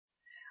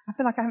I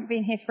feel like I haven't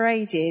been here for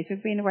ages.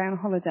 We've been away on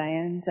holiday,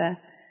 and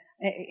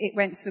it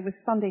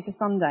was Sunday to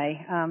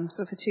Sunday,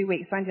 sort of for 2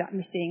 weeks. So I ended up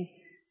missing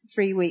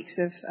 3 weeks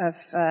of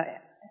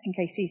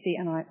NKCC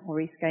or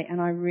Eastgate,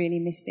 and I really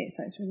missed it.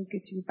 So it's really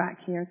good to be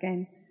back here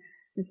again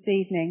this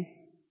evening.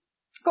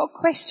 I've got a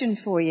question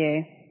for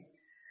you.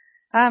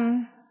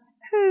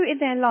 Who in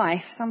their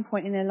life, some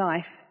point in their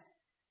life,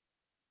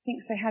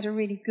 thinks they had a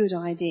really good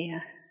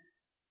idea?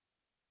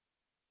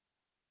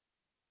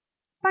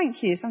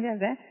 Thank you, somebody over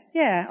there.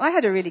 Yeah, I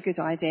had a really good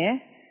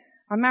idea.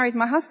 I married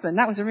my husband.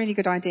 That was a really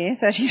good idea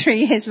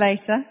 33 years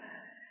later.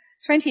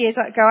 20 years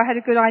ago, I had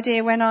a good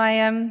idea when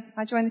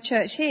I joined the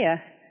church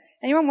here.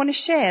 Anyone want to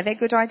share their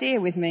good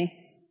idea with me?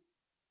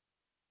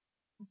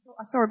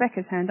 I saw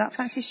Rebecca's hand up.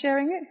 Fancy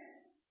sharing it?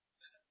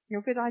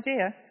 Your good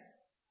idea?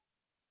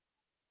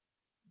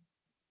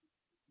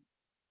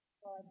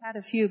 Well, I've had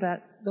a few,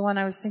 but the one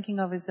I was thinking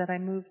of is that I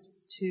moved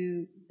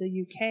to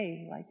the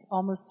UK like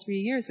almost 3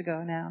 years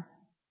ago now.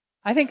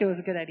 I think it was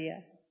a good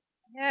idea.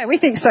 Yeah, we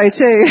think so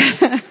too.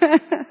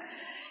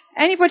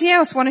 Anybody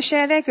else want to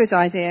share their good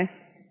idea?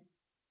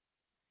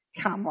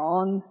 Come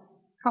on.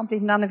 Can't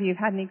believe none of you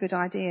have had any good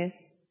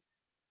ideas.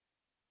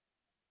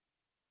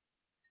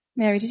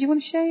 Mary, did you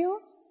want to share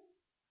yours?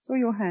 Saw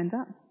your hand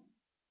up.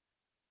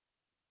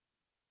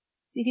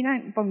 See, if you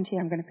don't volunteer,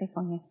 I'm going to pick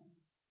on you.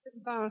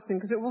 Embarrassing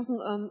because it wasn't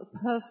a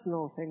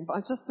personal thing, but I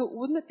just thought,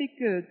 wouldn't it be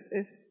good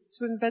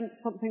to invent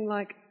something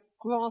like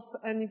grass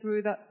that only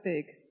grew that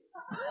big?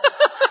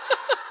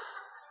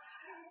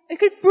 You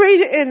could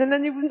breed it in and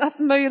then you wouldn't have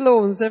to mow your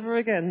lawns ever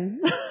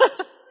again.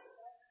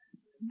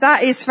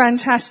 That is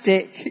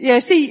fantastic. Yeah,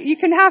 see, you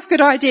can have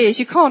good ideas.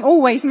 You can't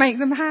always make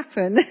them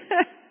happen.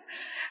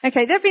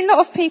 Okay, there have been a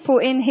lot of people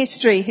in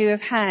history who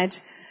have had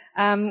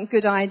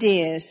good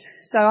ideas.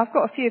 So I've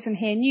got a few of them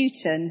here.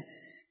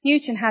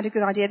 Newton had a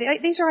good idea.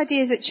 These are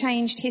ideas that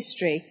changed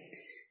history.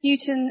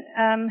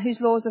 Newton, whose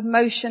laws of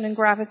motion and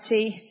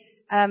gravity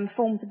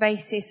formed the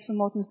basis for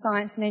modern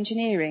science and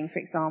engineering, for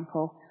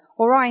example.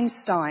 Or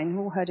Einstein, we've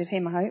all heard of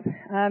him, I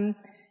hope.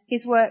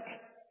 His work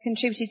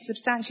contributed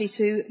substantially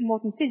to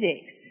modern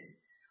physics.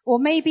 Or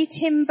maybe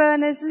Tim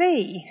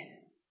Berners-Lee.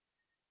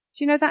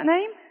 Do you know that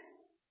name?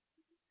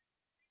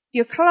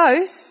 You're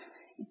close.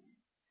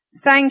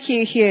 Thank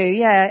you, Hugh.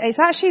 Yeah, it's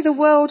actually the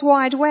World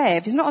Wide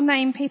Web. It's not a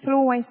name people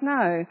always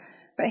know,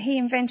 but he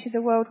invented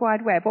the World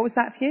Wide Web. What was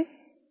that for you?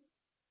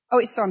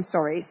 Oh, I'm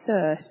sorry, it's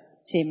Sir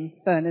Tim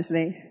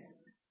Berners-Lee.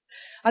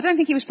 I don't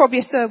think he was probably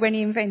a sir when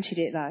he invented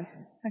it, though.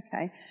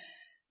 Okay.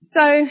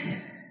 So,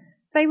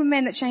 they were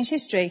men that changed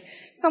history.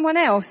 Someone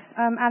else,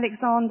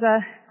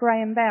 Alexander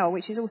Graham Bell,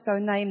 which is also a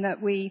name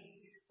that we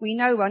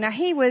know well. Now,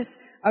 he was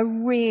a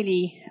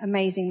really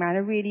amazing man,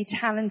 a really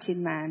talented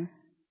man.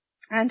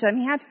 And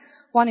he had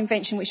one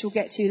invention which we'll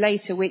get to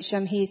later, which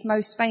he is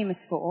most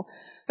famous for.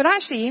 But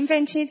actually, he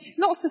invented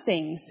lots of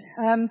things.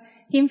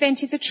 He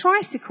invented the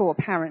tricycle,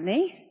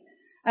 apparently.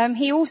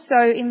 He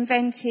also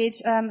invented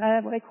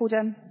what they called,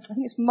 I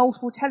think it's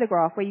multiple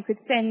telegraph, where you could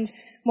send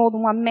more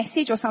than one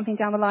message or something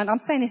down the line. I'm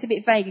saying this a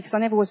bit vaguely because I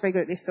never was very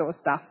good at this sort of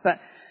stuff, but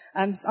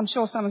I'm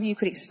sure some of you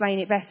could explain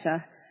it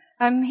better.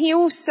 He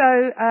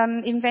also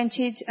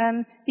invented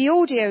the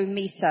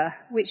audiometer,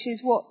 which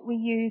is what we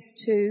use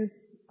to,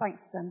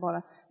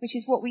 which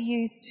is what we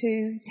use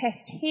to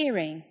test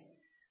hearing.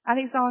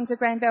 Alexander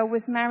Graham Bell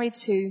was married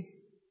to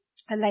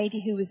a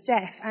lady who was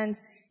deaf, and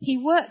he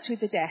worked with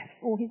the deaf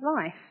all his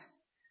life.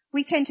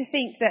 We tend to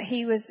think that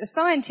he was a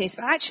scientist,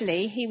 but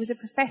actually he was a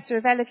professor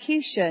of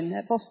elocution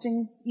at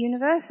Boston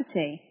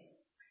University.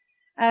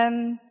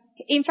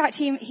 In fact,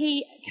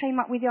 he came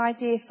up with the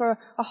idea for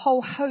a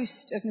whole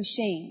host of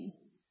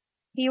machines.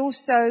 He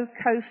also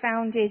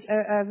co-founded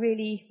a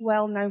really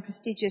well-known,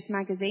 prestigious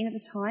magazine at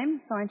the time,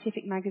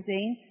 scientific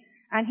magazine,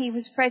 and he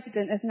was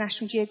president of the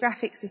National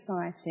Geographic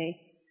Society.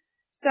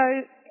 So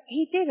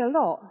he did a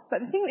lot,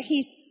 but the thing that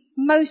he's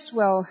most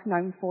well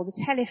known for,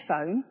 the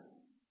telephone,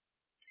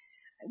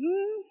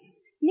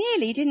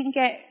 nearly didn't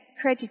get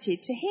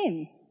credited to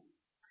him.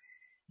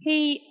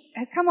 He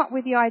had come up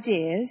with the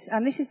ideas,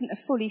 and this isn't a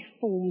fully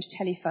formed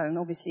telephone,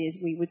 obviously, as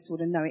we would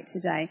sort of know it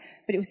today,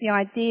 but it was the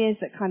ideas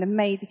that kind of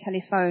made the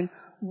telephone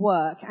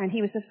work, and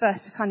he was the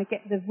first to kind of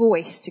get the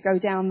voice to go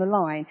down the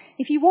line.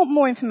 If you want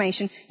more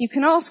information, you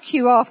can ask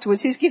Hugh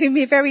afterwards, who's giving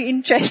me a very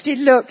interested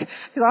look,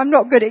 because I'm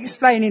not good at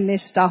explaining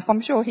this stuff.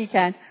 I'm sure he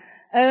can.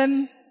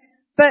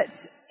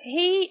 But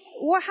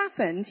what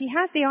happened, he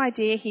had the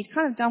idea, he'd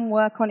kind of done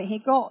work on it, he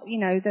got,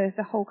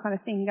 the whole kind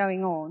of thing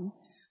going on,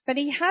 but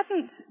he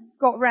hadn't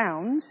got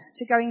round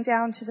to going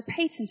down to the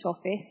patent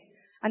office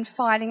and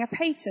filing a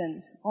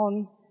patent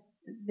on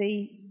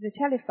the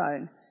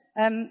telephone.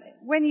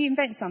 When you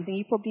invent something,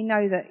 you probably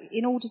know that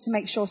in order to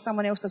make sure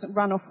someone else doesn't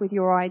run off with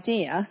your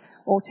idea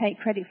or take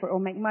credit for it or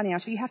make money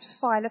out of it, you have to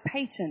file a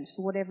patent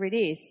for whatever it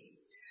is.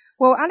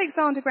 Well,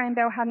 Alexander Graham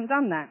Bell hadn't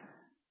done that.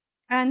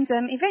 And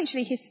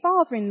eventually his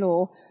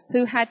father-in-law,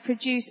 who had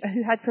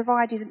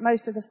provided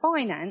most of the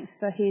finance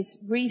for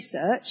his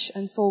research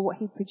and for what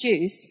he'd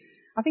produced,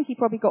 I think he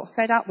probably got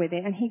fed up with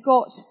it, and he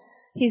got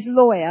his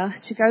lawyer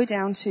to go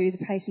down to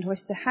the patent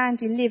office to hand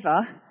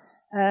deliver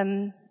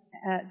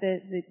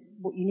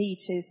what you need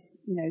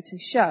to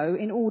show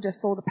in order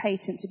for the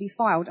patent to be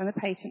filed, and the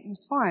patent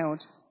was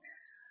filed.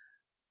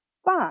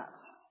 But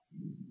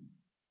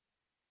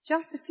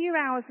just a few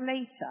hours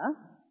later,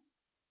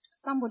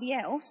 somebody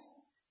else,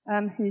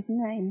 whose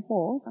name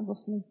was, I've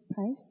lost my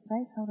place,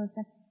 hold on a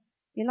second,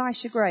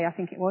 Elisha Gray, I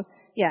think it was,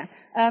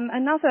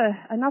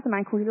 another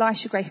man called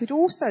Elisha Gray, who'd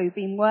also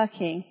been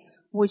working,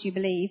 would you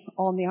believe,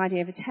 on the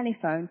idea of a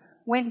telephone,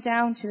 went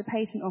down to the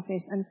patent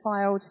office and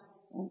filed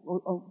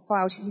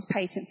his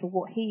patent for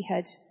what he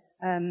had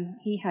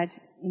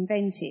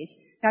invented.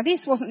 Now,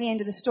 this wasn't the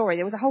end of the story.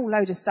 There was a whole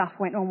load of stuff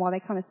went on while they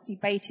kind of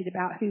debated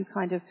about who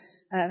kind of,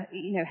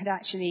 had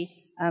actually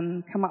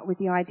come up with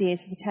the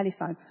ideas for the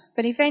telephone.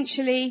 But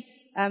eventually,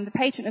 the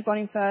patent had gone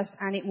in first,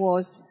 and it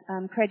was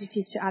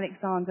credited to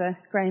Alexander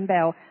Graham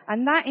Bell.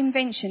 And that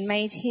invention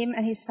made him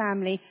and his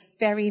family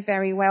very,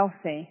 very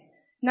wealthy.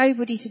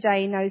 Nobody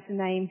today knows the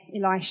name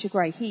Elisha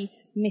Gray. He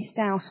missed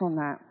out on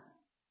that.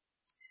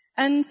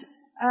 And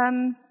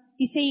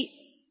you see,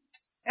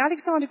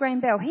 Alexander Graham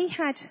Bell, he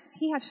had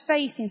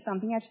faith in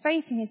something. He had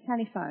faith in his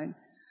telephone,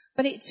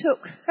 but it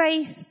took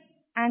faith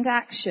and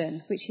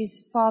action, which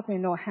his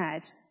father-in-law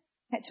had.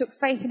 It took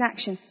faith and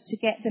action to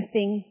get the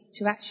thing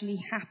to actually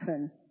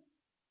happen.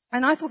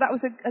 And I thought that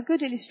was a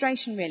good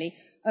illustration, really,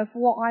 of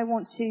what I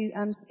want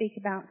to speak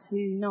about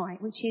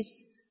tonight, which is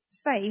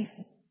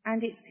faith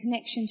and its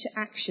connection to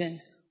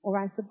action, or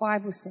as the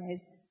Bible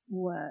says,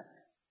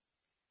 works.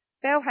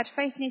 Bell had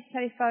faith in his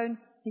telephone.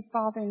 His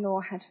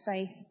father-in-law had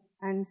faith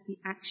and the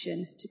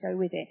action to go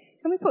with it.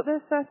 Can we put the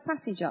first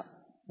passage up,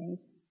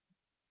 please?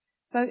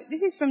 So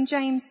this is from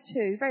James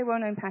 2, very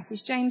well-known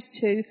passage, James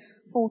 2,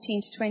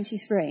 14 to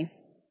 23.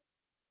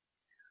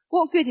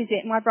 What good is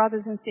it, my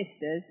brothers and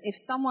sisters, if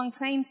someone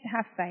claims to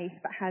have faith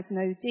but has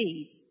no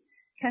deeds?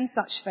 Can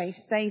such faith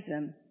save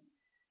them?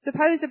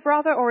 Suppose a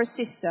brother or a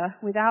sister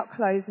without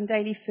clothes and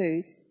daily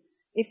foods,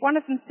 if one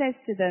of them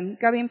says to them,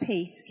 go in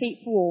peace, keep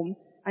warm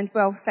and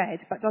well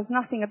fed, but does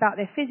nothing about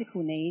their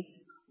physical needs,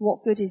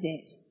 what good is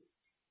it?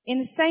 In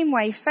the same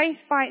way,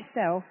 faith by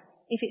itself,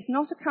 if it's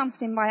not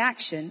accompanied by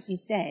action,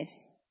 is dead.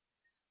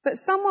 But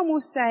someone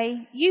will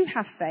say, you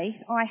have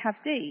faith, I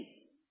have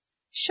deeds.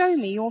 Show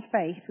me your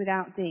faith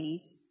without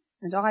deeds,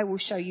 and I will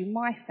show you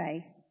my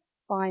faith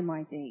by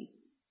my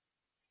deeds.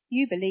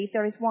 You believe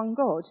there is one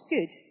God.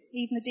 Good.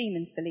 Even the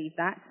demons believe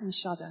that and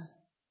shudder.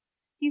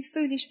 You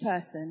foolish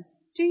person,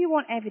 do you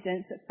want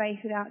evidence that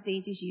faith without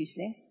deeds is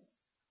useless?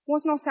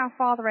 Was not our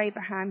father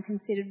Abraham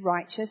considered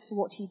righteous for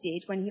what he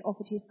did when he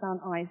offered his son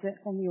Isaac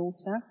on the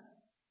altar?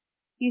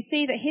 You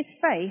see that his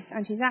faith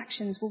and his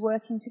actions were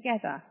working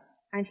together,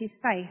 and his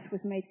faith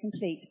was made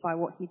complete by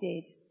what he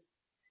did.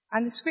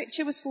 And the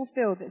scripture was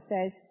fulfilled that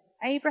says,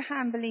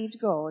 Abraham believed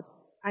God,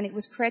 and it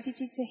was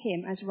credited to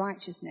him as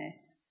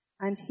righteousness,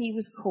 and he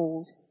was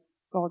called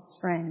God's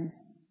friend.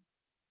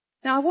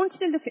 Now, I wanted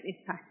to look at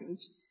this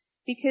passage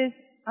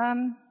because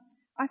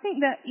I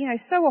think that,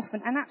 so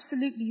often, and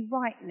absolutely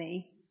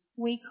rightly,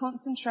 we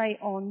concentrate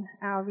on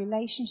our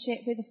relationship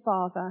with the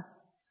Father,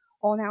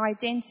 on our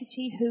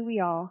identity, who we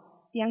are,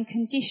 the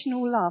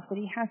unconditional love that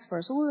he has for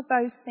us. All of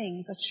those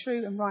things are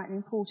true and right and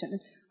important.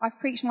 And I've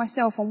preached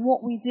myself on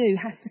what we do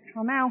has to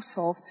come out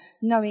of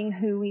knowing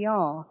who we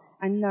are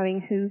and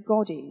knowing who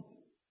God is.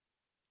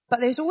 But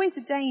there's always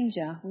a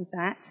danger with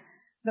that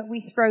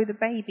we throw the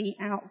baby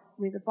out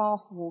with the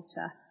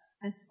bathwater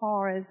as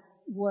far as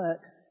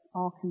works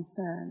are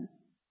concerned.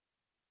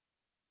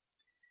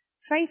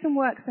 Faith and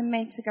works are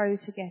meant to go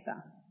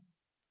together.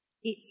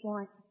 It's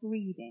like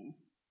breathing.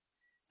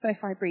 So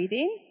if I breathe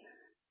in,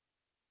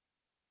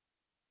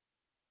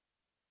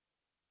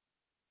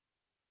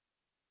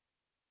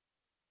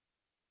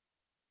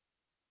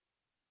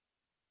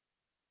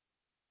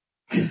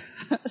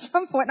 at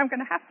some point I'm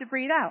going to have to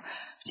breathe out,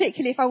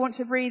 particularly if I want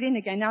to breathe in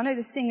again. Now, I know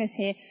the singers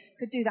here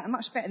could do that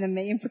much better than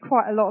me and for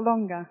quite a lot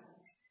longer.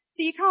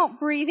 So you can't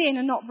breathe in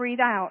and not breathe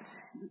out.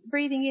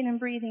 Breathing in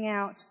and breathing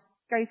out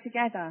go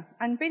together.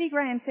 And Billy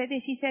Graham said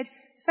this, he said,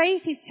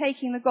 faith is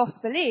taking the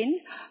gospel in,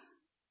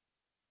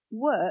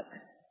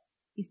 works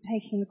is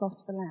taking the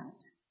gospel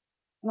out.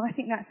 And I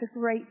think that's a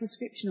great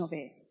description of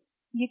it.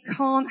 You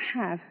can't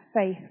have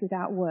faith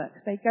without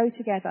works. They go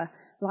together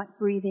like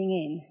breathing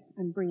in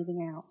and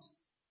breathing out.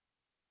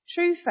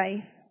 True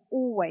faith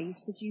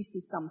always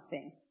produces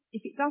something.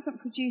 If it doesn't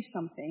produce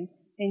something,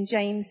 then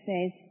James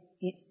says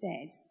it's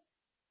dead.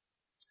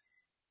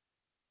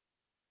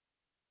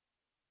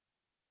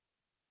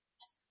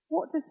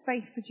 What does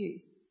faith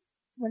produce?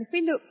 Well, if we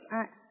looked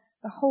at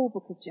the whole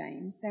book of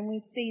James, then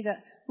we'd see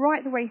that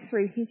right the way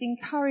through he's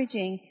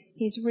encouraging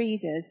his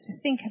readers to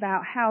think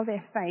about how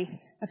their faith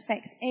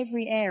affects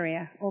every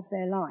area of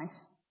their life.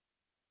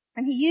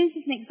 And he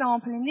uses an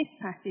example in this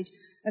passage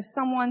of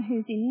someone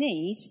who's in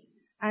need.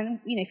 And,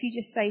 if you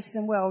just say to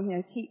them, well,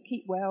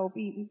 keep well,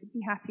 be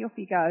happy, off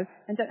you go,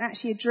 and don't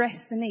actually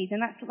address the need, then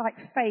that's like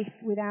faith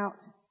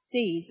without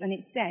deeds, and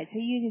it's dead. So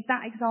he uses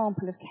that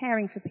example of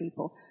caring for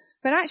people.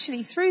 But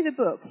actually, through the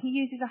book, he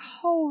uses a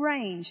whole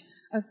range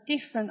of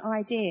different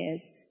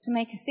ideas to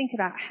make us think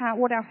about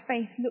what our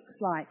faith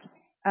looks like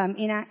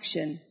in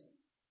action.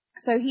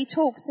 So he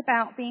talks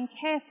about being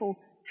careful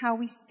how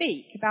we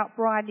speak, about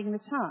bridling the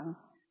tongue,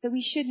 that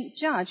we shouldn't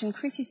judge and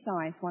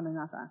criticize one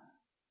another.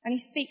 And he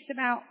speaks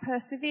about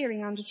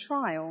persevering under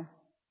trial.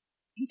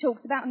 He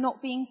talks about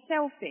not being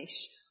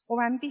selfish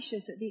or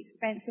ambitious at the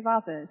expense of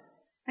others.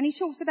 And he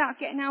talks about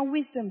getting our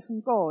wisdom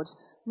from God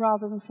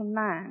rather than from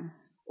man.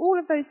 All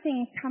of those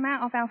things come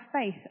out of our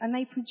faith and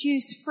they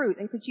produce fruit,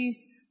 they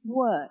produce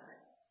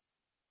works.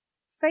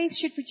 Faith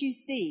should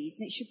produce deeds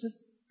and it should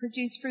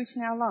produce fruit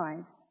in our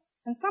lives.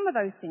 And some of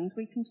those things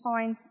we can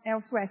find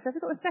elsewhere. So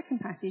we've got the second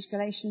passage,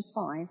 Galatians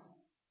 5.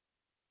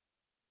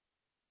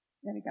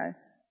 There we go.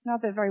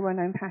 Another very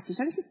well-known passage.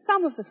 Now this is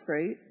some of the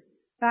fruit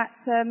that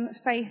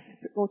faith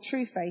or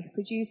true faith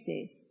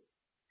produces.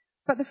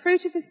 But the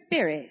fruit of the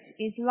Spirit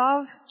is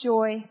love,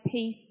 joy,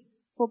 peace,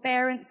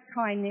 forbearance,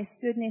 kindness,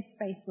 goodness,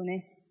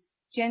 faithfulness,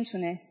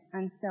 gentleness,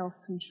 and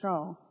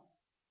self-control.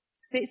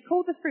 So it's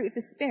called the fruit of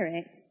the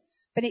Spirit,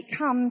 but it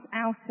comes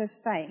out of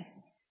faith.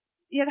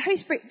 Yeah, the Holy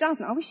Spirit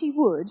doesn't. I wish he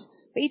would,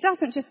 but he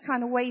doesn't just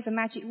kind of wave a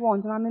magic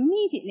wand and I'm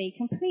immediately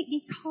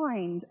completely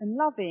kind and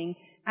loving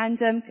and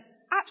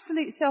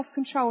absolute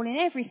self-control in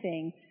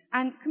everything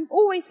and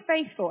always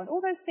faithful and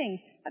all those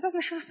things. That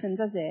doesn't happen,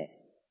 does it?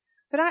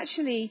 But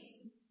actually,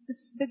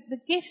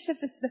 the gifts of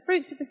the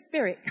fruits of the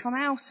Spirit come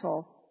out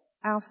of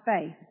our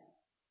faith.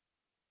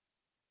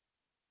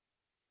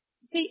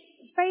 See,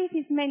 faith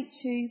is meant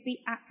to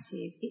be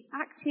active. It's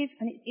active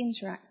and it's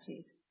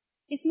interactive.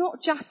 It's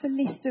not just a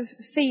list of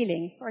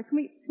feelings. Sorry, can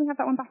we have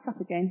that one back up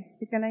again,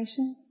 the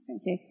Galatians?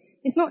 Thank you.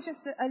 It's not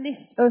just a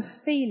list of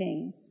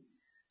feelings.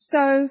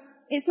 So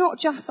it's not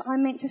just that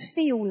I'm meant to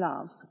feel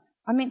love.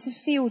 I'm meant to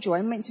feel joy.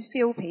 I'm meant to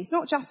feel peace.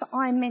 Not just that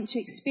I'm meant to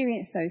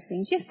experience those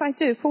things. Yes, I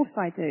do. Of course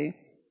I do.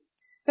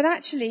 But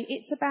actually,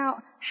 it's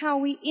about how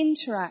we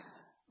interact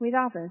with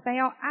others. They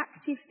are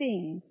active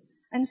things.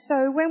 And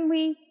so when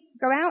we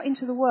go out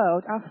into the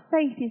world, our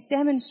faith is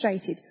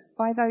demonstrated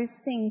by those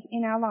things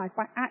in our life,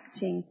 by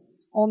acting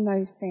on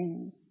those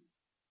things.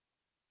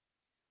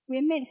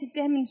 We're meant to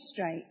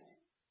demonstrate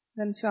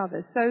them to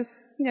others. So,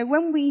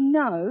 when we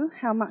know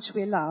how much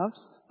we're loved,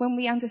 when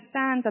we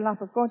understand the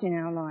love of God in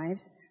our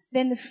lives,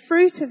 then the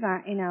fruit of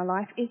that in our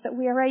life is that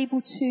we are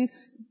able to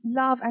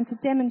love and to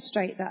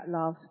demonstrate that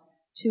love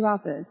to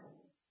others.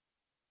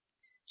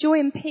 Joy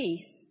and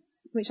peace,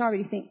 which I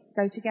really think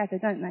go together,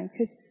 don't they?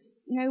 Because,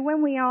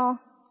 when we are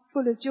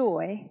full of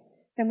joy,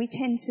 then we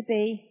tend to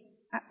be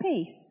at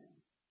peace.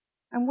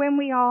 And when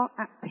we are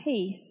at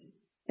peace,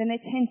 then there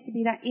tends to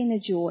be that inner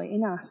joy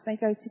in us. They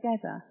go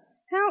together.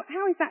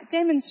 How is that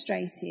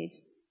demonstrated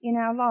in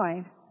our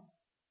lives?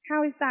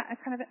 How is that a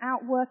kind of an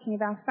outworking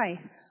of our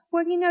faith?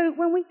 Well,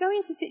 when we go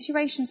into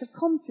situations of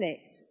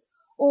conflict,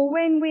 or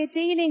when we're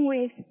dealing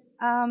with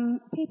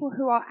people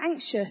who are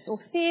anxious or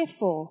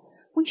fearful,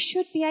 we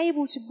should be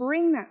able to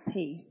bring that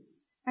peace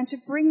and to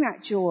bring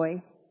that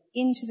joy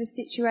into the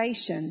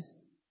situation.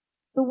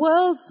 The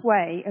world's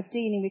way of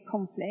dealing with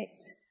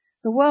conflict,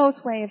 the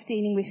world's way of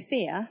dealing with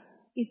fear,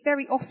 is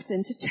very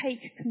often to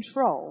take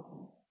control.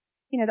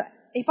 That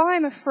if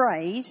I'm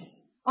afraid,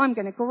 I'm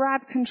going to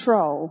grab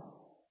control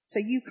so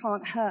you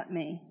can't hurt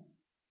me.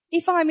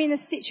 If I'm in a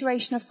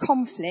situation of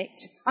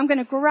conflict, I'm going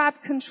to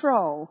grab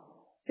control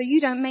so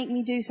you don't make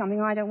me do something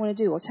I don't want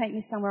to do or take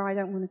me somewhere I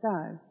don't want to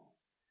go.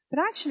 But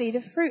actually,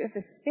 the fruit of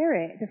the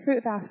Spirit, the fruit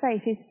of our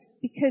faith, is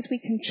because we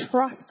can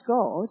trust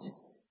God,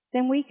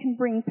 then we can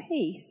bring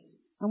peace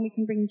and we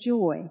can bring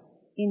joy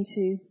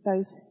into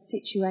those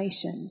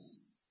situations.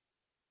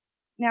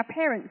 Now,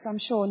 parents, I'm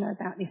sure, know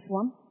about this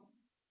one.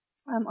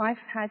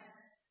 I've had,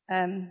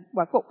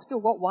 I've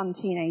still got one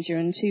teenager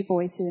and two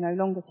boys who are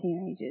no longer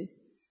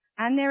teenagers.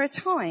 And there are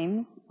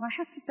times, I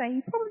have to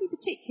say, probably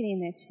particularly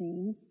in their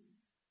teens,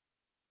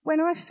 when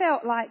I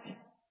felt like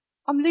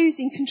I'm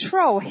losing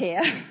control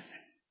here.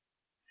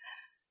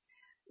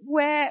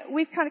 Where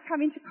we've kind of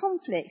come into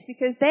conflict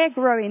because they're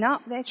growing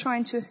up, they're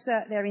trying to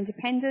assert their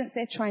independence,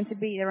 they're trying to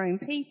be their own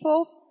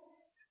people,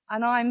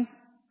 and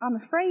I'm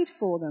afraid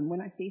for them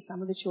when I see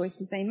some of the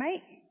choices they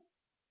make.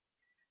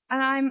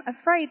 And I'm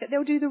afraid that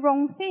they'll do the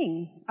wrong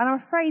thing, and I'm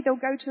afraid they'll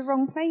go to the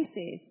wrong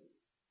places.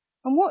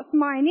 And what's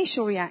my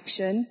initial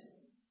reaction?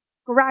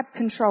 Grab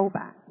control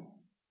back.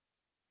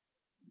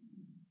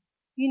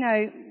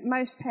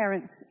 Most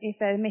parents, if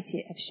they admit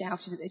it, have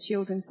shouted at their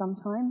children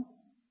sometimes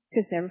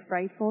because they're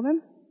afraid for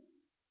them.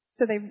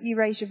 So you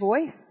raise your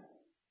voice.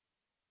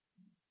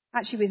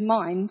 Actually, with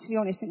mine, to be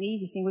honest, I think the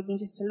easiest thing would be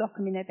just to lock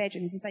them in their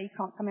bedrooms and say you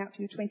can't come out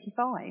till you're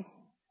 25.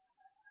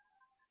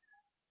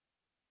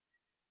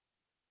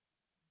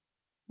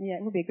 Yeah,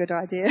 it would be a good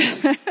idea.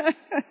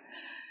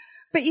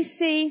 But you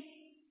see,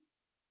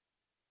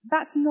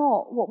 that's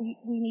not what we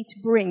need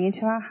to bring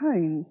into our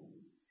homes.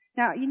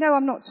 Now,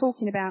 I'm not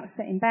talking about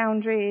setting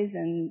boundaries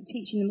and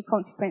teaching them the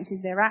consequences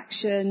of their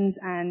actions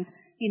and,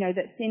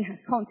 that sin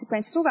has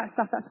consequences. All that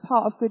stuff, that's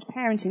part of good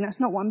parenting. That's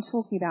not what I'm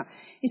talking about.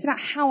 It's about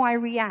how I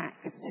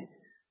react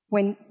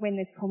when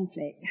there's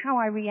conflict, how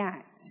I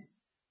react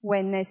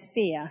when there's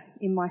fear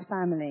in my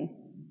family.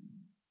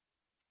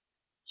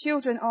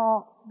 Children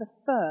are the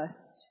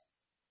first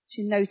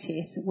to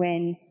notice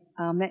when,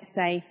 let's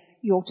say,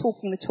 you're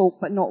talking the talk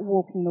but not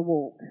walking the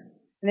walk.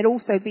 And they'll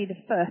also be the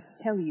first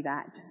to tell you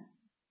that.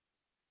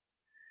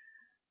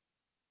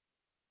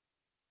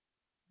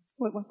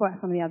 What are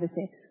some of the others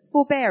here?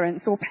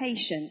 Forbearance or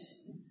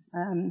patience.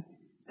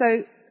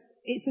 So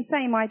it's the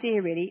same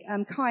idea, really.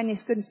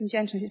 Kindness, goodness and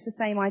gentleness, it's the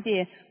same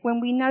idea. When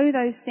we know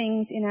those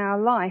things in our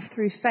life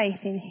through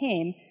faith in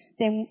Him,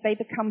 then they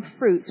become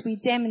fruits. We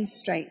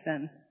demonstrate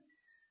them.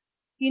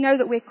 You know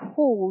that we're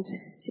called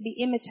to be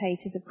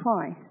imitators of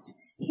Christ.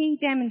 He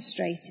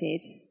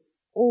demonstrated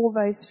all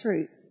those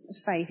fruits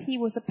of faith. He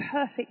was a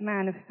perfect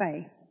man of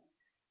faith,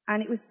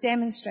 and it was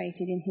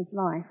demonstrated in his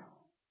life.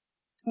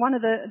 One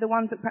of the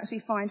ones that perhaps we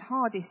find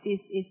hardest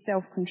is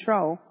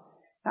self-control.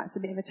 That's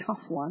a bit of a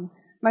tough one.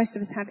 Most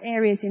of us have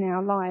areas in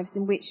our lives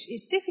in which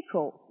it's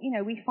difficult.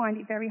 We find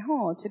it very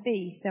hard to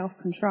be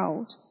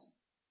self-controlled.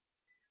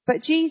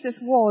 But Jesus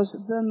was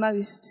the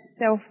most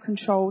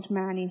self-controlled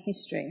man in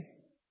history.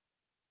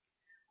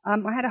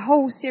 I had a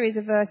whole series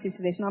of verses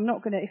for this, and I'm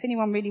not going to, if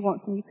anyone really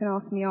wants them, you can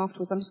ask me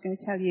afterwards. I'm just going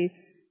to tell you,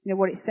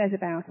 what it says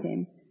about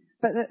him.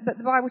 But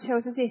the Bible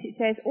tells us this. It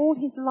says, all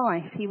his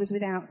life he was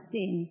without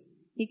sin.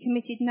 He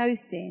committed no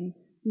sin,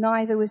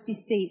 neither was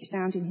deceit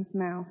found in his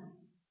mouth.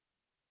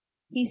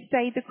 He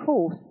stayed the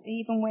course,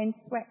 even when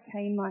sweat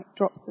came like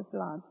drops of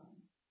blood.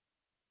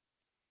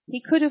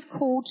 He could have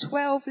called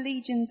 12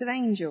 legions of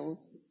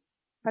angels,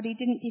 but he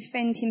didn't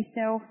defend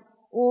himself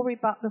or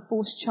rebut the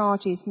false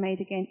charges made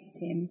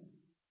against him.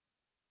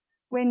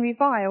 When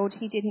reviled,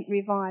 he didn't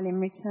revile in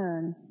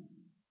return.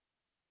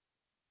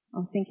 I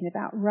was thinking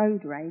about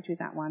road rage with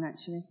that one,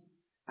 actually.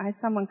 I had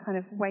someone kind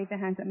of wave their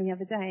hands at me the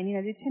other day,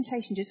 and, the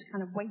temptation to just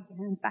kind of wave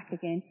your hands back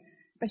again,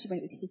 especially when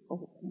it was his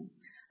fault.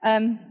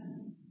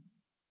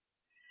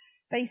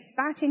 They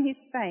spat in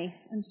his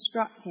face and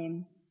struck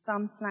him.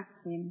 Some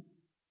slapped him.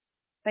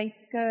 They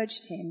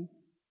scourged him.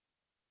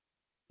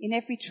 In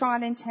every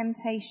trial and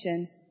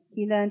temptation,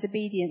 he learned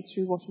obedience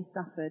through what he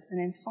suffered. And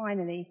then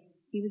finally,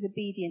 he was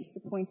obedient to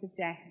the point of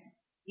death,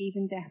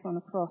 even death on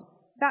a cross.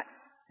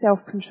 That's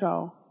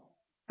self-control.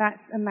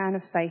 That's a man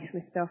of faith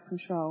with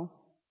self-control.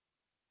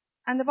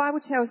 And the Bible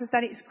tells us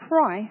that it's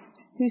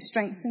Christ who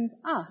strengthens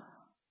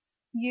us,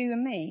 you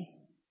and me.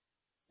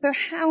 So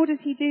how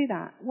does he do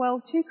that? Well,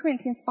 2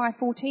 Corinthians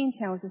 5:14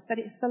 tells us that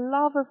it's the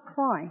love of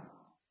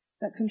Christ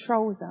that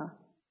controls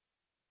us.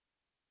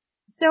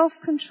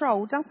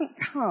 Self-control doesn't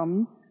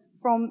come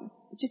from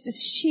just a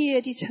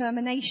sheer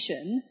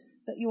determination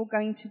that you're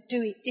going to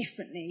do it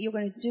differently, you're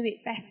going to do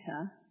it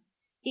better.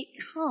 It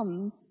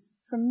comes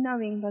from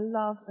knowing the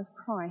love of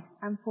Christ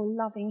and from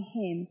loving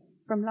him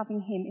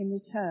in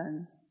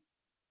return.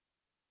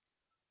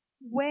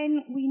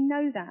 When we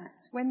know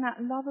that, when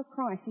that love of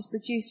Christ is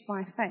produced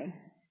by faith,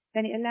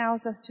 then it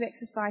allows us to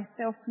exercise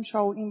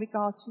self-control in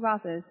regard to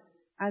others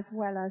as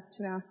well as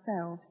to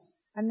ourselves.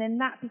 And then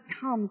that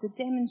becomes a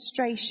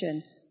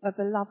demonstration of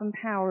the love and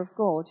power of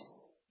God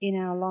in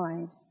our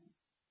lives.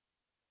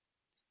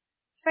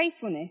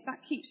 Faithfulness,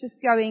 that keeps us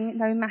going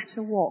no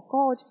matter what.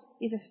 God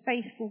is a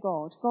faithful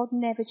God. God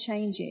never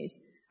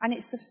changes. And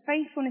it's the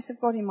faithfulness of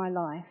God in my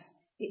life.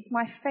 It's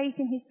my faith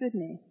in his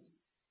goodness.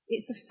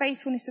 It's the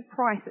faithfulness of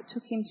Christ that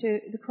took him to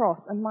the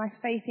cross and my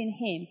faith in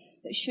him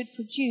that should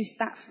produce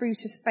that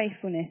fruit of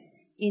faithfulness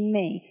in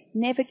me.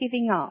 Never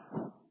giving up,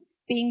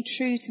 being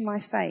true to my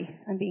faith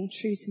and being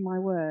true to my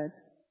word.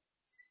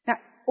 Now,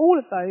 all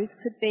of those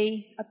could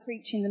be a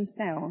preach in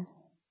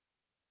themselves.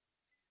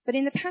 But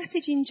in the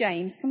passage in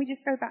James, can we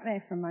just go back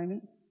there for a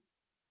moment?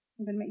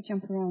 I'm going to make you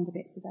jump around a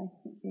bit today.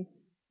 Thank you.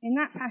 In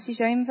that passage,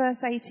 though, in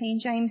verse 18,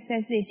 James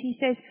says this. He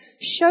says,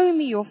 show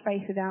me your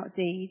faith without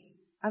deeds,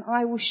 and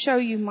I will show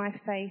you my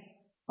faith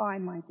by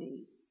my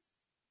deeds.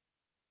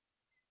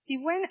 See,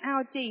 when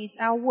our deeds,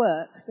 our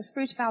works, the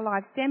fruit of our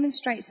lives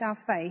demonstrates our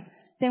faith,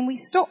 then we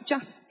stop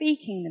just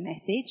speaking the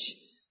message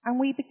and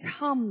we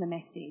become the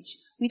message.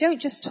 We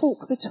don't just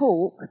talk the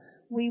talk,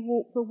 we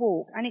walk the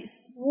walk. And it's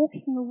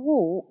walking the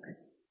walk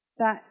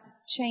that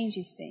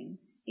changes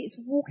things. It's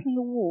walking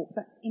the walk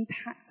that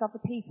impacts other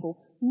people,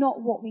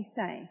 not what we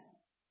say.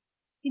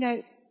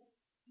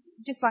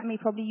 Just like me,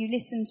 probably you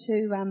listen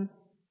to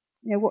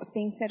what's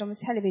being said on the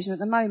television at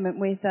the moment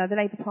with the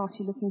Labour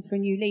Party looking for a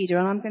new leader,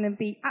 and I'm going to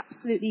be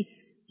absolutely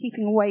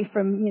keeping away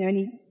from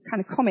any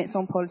kind of comments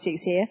on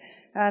politics here.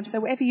 So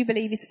whatever you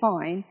believe is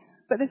fine.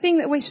 But the thing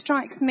that always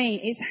strikes me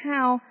is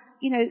how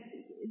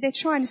they're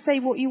trying to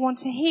say what you want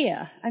to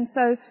hear, and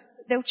so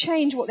they'll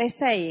change what they're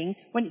saying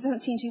when it doesn't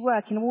seem to be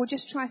working, and we'll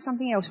just try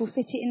something else. We'll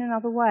fit it in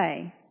another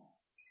way.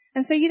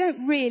 And so you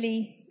don't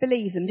really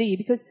believe them, do you?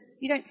 Because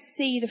you don't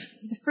see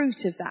the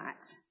fruit of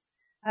that.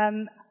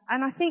 And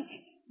I think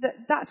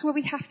that's where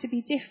we have to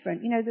be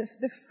different.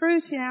 The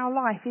fruit in our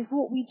life is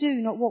what we do,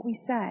 not what we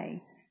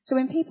say. So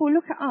when people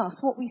look at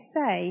us, what we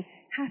say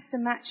has to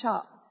match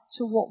up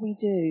to what we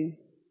do.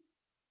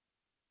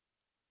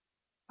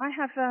 I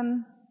have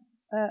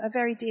a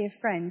very dear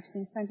friend,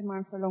 been a friend of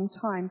mine for a long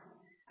time.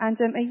 And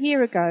a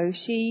year ago,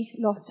 she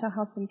lost her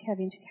husband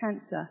Kevin to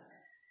cancer.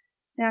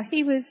 Now,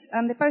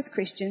 they're both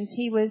Christians.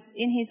 He was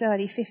in his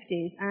early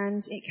 50s,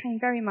 and it came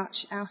very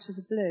much out of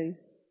the blue.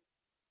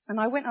 And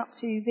I went up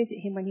to visit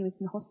him when he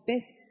was in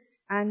hospice,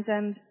 and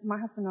my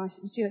husband and I,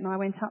 Stuart and I,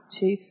 went up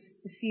to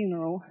the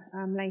funeral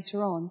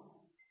later on.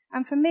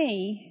 And for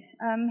me,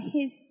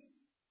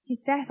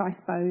 his death, I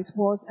suppose,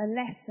 was a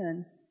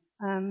lesson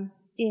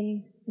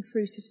in the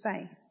fruit of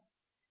faith.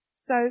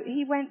 So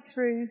he went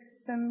through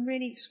some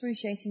really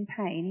excruciating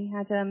pain. He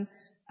had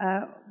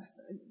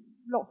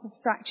lots of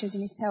fractures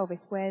in his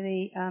pelvis where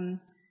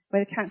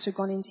the cancer had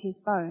gone into his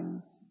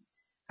bones,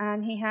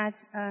 and he had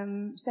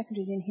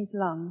secondaries in his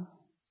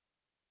lungs.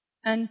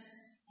 And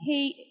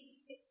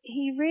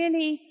he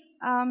really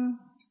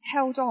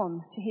held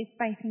on to his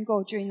faith in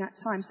God during that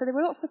time. So there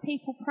were lots of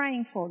people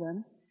praying for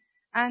them,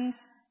 and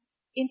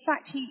in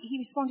fact, he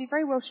responded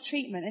very well to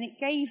treatment, and it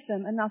gave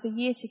them another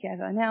year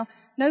together. Now,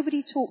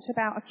 nobody talked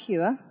about a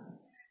cure,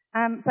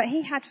 but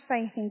he had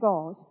faith in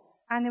God,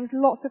 and there was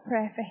lots of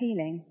prayer for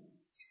healing.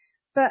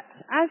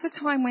 But as the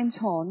time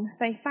went on,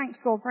 they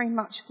thanked God very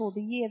much for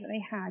the year that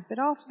they had. But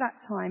after that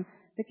time,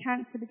 the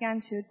cancer began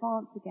to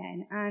advance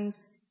again, and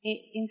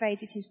it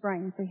invaded his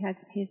brain, so he had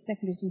his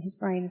secondaries in his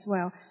brain as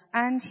well.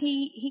 And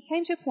he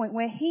came to a point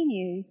where he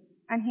knew,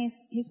 and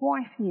his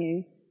wife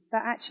knew,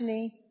 that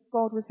actually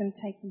God was going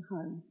to take him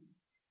home.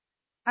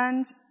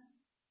 And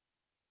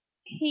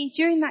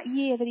during that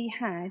year that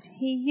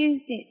he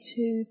used it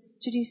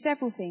to do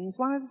several things.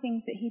 One of the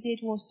things that he did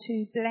was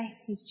to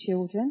bless his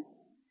children.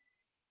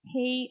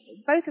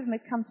 Both of them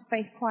had come to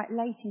faith quite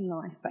late in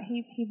life, but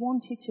he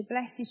wanted to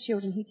bless his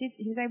children.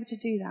 He was able to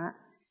do that.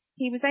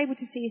 He was able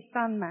to see his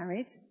son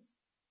married,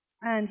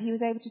 and he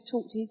was able to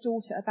talk to his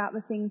daughter about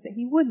the things that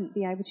he wouldn't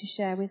be able to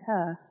share with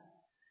her.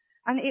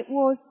 And it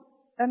was,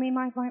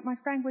 my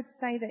friend would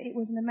say that it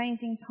was an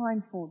amazing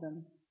time for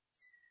them.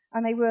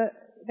 And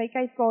they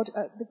gave God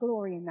the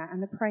glory in that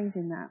and the praise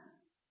in that.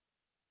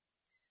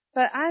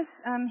 But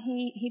as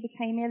he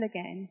became ill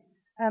again,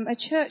 a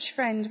church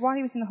friend, while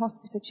he was in the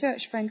hospice, a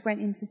church friend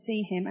went in to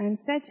see him and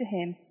said to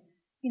him,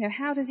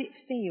 how does it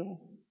feel,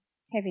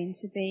 Kevin,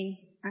 to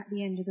be at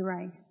the end of the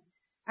race?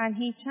 And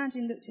he turned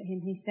and looked at him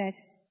and he said,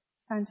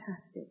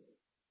 fantastic.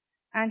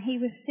 And he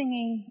was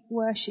singing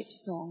worship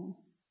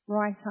songs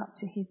right up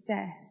to his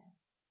death.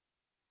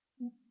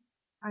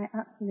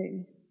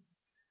 Absolutely.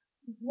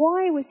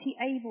 Why was he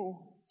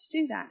able to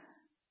do that?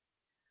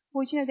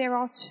 Well, there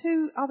are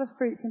two other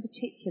fruits in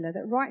particular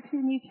that right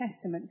through the New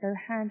Testament go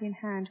hand in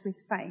hand with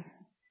faith,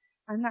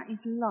 and that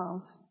is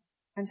love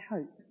and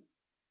hope.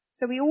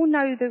 So we all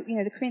know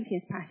the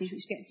Corinthians passage,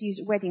 which gets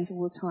used at weddings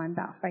all the time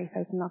about faith,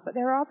 hope and love, but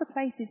there are other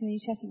places in the New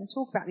Testament that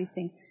talk about these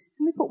things.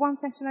 Can we put 1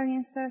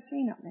 Thessalonians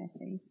 13 up there,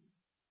 please?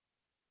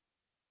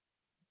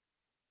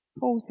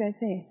 Paul says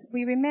this: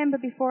 we remember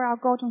before our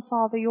God and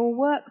Father your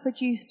work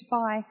produced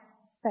by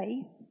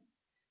faith,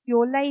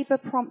 your labour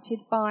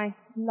prompted by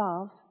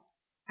love,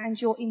 and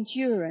your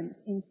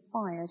endurance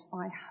inspired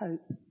by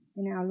hope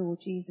in our Lord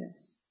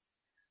Jesus.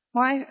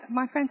 My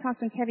friend's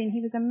husband, Kevin,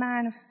 he was a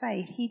man of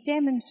faith. He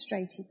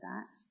demonstrated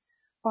that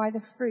by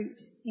the fruit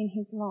in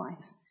his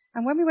life.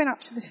 And when we went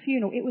up to the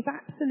funeral, it was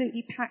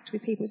absolutely packed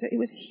with people. It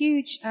was a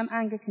huge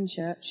Anglican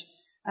church,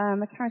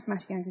 a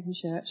charismatic Anglican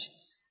church.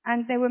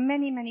 And there were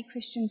many, many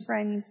Christian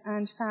friends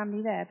and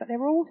family there. But there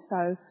were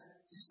also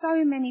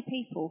so many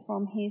people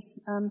from his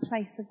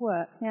place of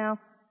work. Now,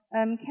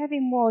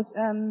 Kevin was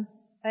an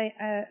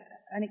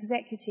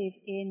executive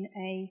in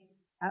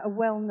a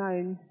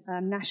well-known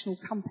national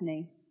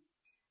company.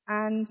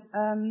 And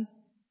one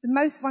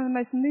of the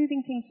most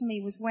moving things for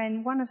me was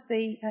when one of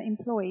the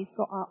employees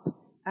got up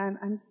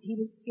and he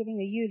was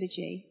giving a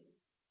eulogy.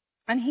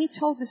 And he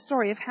told the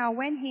story of how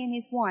when he and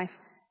his wife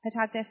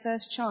had their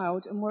first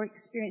child and were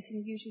experiencing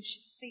the usual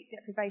sleep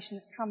deprivation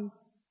that comes,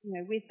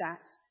 with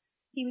that,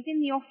 he was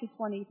in the office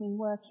one evening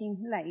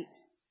working late,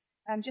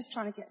 just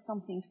trying to get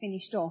something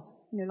finished off,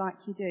 like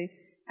you do.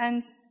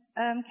 And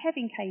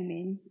Kevin came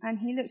in and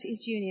he looked at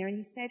his junior and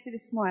he said with a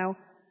smile,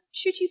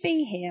 "Should you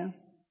be here?"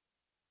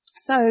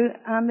 So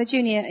the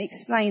junior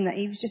explained that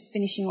he was just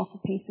finishing off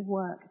a piece of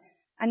work.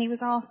 And he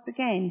was asked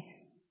again,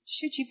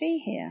 "Should you be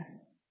here?"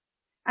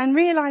 And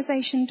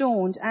realization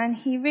dawned, and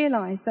he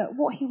realized that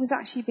what he was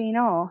actually being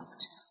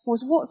asked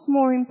was, what's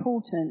more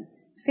important,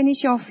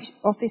 finish off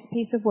this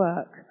piece of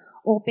work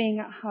or being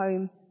at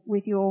home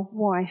with your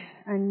wife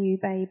and new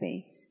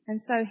baby?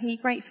 And so he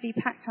gratefully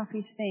packed up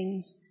his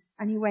things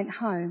and he went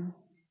home.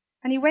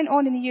 And he went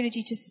on in the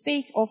eulogy to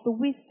speak of the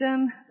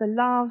wisdom, the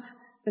love,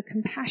 the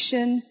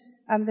compassion,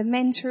 the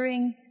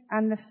mentoring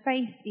and the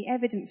faith, the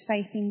evident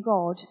faith in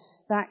God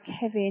that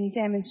Kevin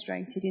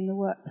demonstrated in the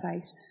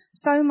workplace.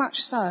 So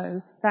much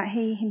so that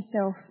he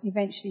himself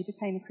eventually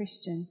became a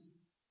Christian.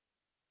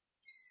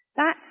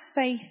 That's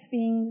faith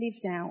being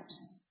lived out,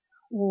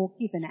 or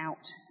given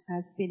out,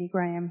 as Billy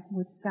Graham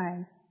would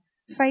say.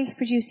 Faith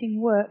producing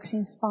works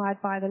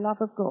inspired by the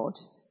love of God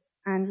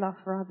and love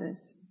for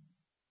others.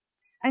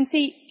 And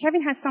see,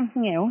 Kevin had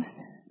something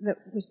else that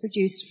was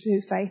produced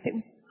through faith. It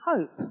was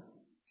hope.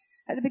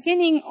 At the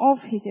beginning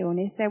of his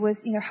illness, there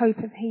was, hope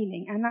of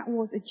healing, and that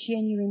was a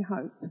genuine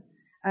hope.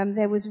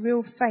 There was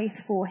real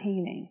faith for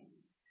healing.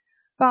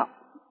 But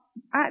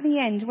at the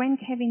end, when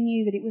Kevin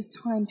knew that it was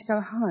time to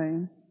go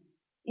home,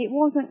 it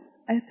wasn't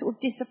a sort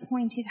of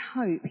disappointed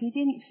hope. He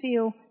didn't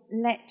feel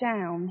let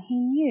down. He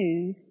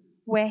knew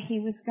where he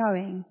was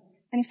going.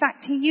 And in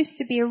fact, he used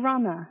to be a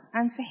runner,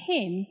 and for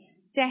him,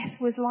 death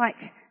was like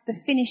the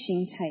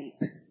finishing tape.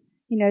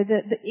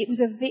 It was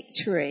a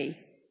victory.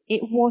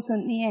 It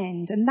wasn't the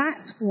end. And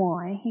that's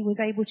why he was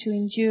able to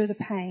endure the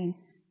pain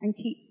and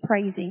keep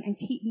praising and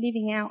keep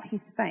living out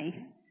his faith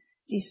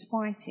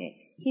despite it.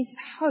 His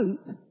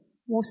hope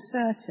was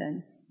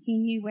certain. He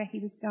knew where he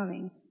was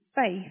going.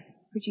 Faith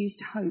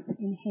produced hope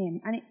in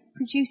him, and it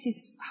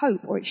produces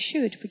hope, or it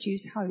should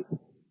produce hope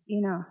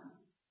in us.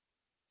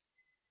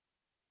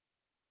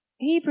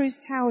 Hebrews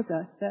tells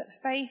us that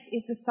faith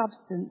is the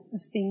substance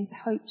of things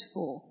hoped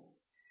for.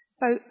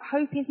 So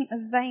hope isn't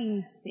a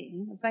vain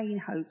thing, a vain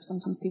hope.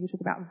 Sometimes people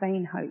talk about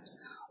vain hopes,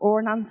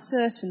 or an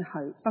uncertain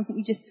hope, something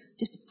you just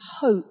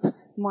hope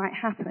might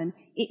happen.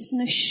 It's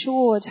an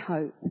assured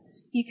hope.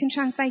 You can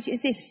translate it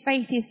as this: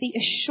 faith is the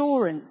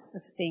assurance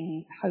of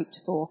things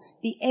hoped for,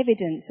 the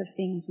evidence of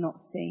things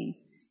not seen.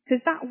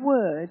 Because that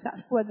word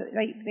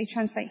that they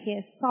translate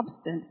here,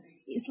 substance,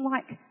 is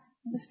like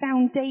the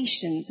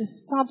foundation, the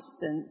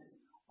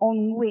substance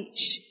on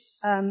which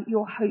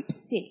your hope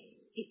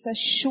sits. It's a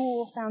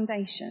sure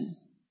foundation.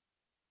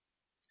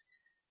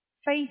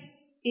 Faith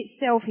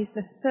itself is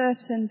the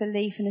certain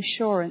belief and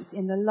assurance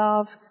in the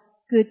love,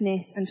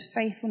 goodness and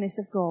faithfulness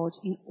of God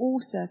in all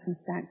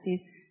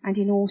circumstances and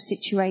in all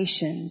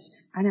situations.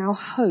 And our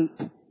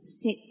hope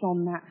sits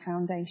on that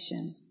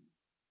foundation.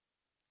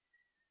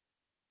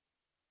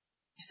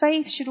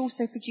 Faith should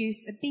also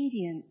produce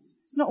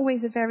obedience. It's not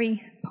always a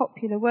very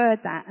popular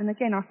word, that. And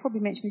again, I've probably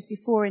mentioned this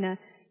before in a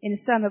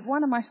sermon.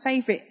 One of my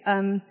favourite,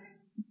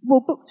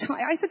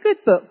 it's a good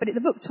book, but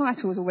the book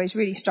title has always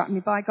really struck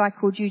me, by a guy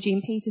called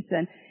Eugene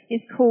Peterson.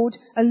 It's called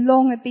A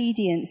Long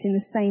Obedience in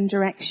the Same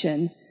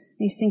Direction.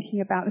 He's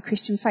thinking about the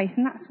Christian faith,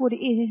 and that's what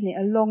it is, isn't it?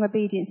 A long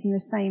obedience in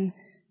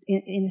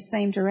the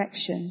same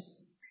direction.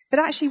 But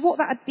actually what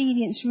that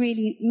obedience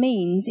really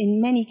means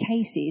in many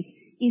cases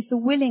is the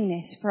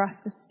willingness for us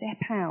to step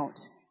out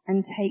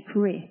and take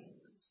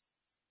risks.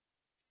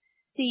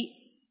 See,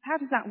 how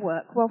does that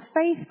work? Well,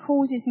 faith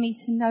causes me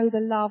to know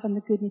the love and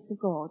the goodness of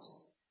God,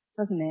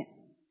 doesn't it?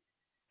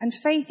 And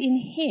faith in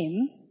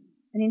him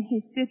and in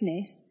his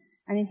goodness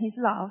and in his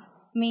love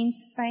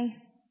means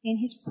faith in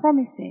his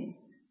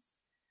promises.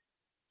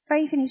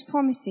 Faith in his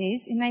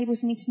promises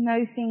enables me to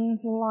know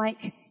things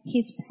like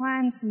his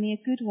plans for me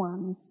are good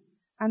ones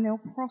and they'll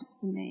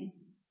prosper me.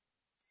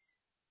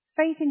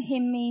 Faith in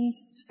him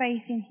means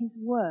faith in his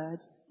word,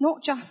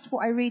 not just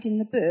what I read in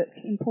the book,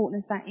 important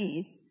as that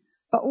is,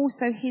 but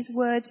also his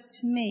word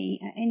to me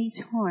at any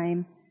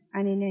time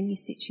and in any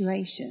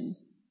situation.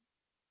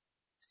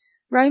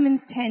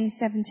 Romans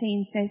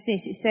 10:17 says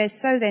this. It says,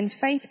 "So then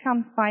faith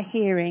comes by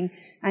hearing,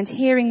 and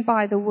hearing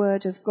by the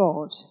word of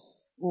God,"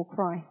 or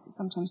Christ, it's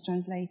sometimes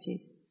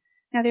translated.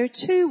 Now there are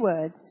two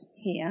words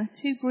here,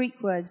 two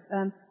Greek words,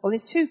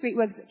 there's two Greek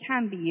words that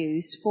can be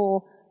used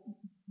for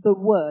the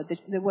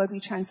word we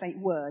translate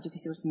word, if you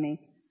see what I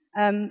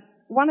mean.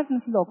 One of them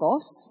is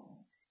logos,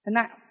 and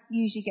that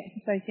usually gets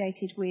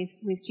associated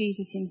with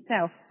Jesus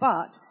himself.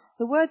 But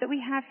the word that we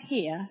have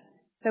here,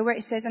 so where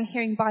it says, "I'm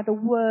hearing by the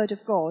word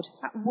of God,"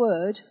 that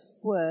word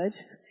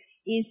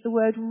is the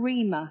word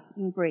rhema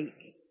in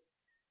Greek.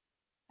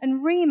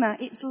 And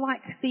rhema, it's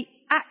like the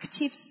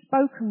active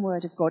spoken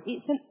word of God.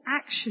 It's an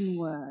action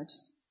word.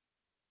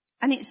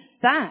 And it's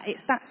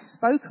that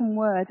spoken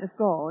word of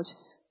God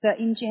that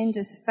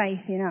engenders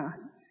faith in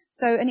us.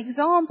 So an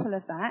example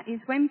of that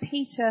is when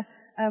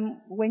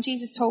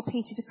Jesus told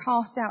Peter to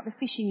cast out the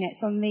fishing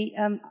nets on the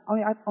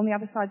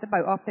other side of the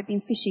boat after they'd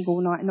been fishing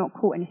all night and not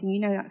caught anything. You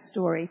know that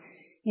story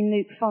in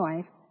Luke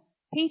 5.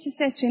 Peter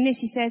says to him this,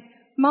 he says,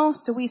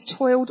 "Master, we've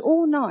toiled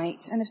all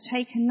night and have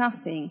taken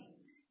nothing.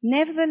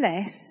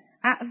 Nevertheless,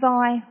 at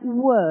thy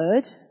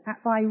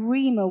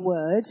rhema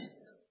word,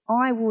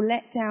 I will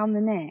let down the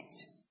net."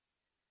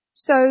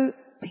 So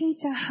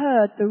Peter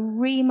heard the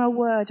rhema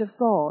word of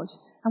God,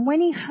 and when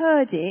he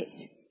heard it,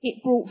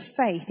 it brought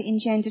faith, it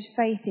engendered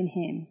faith in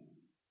him.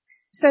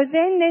 So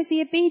then there's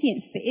the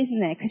obedience bit, isn't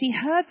there? Because he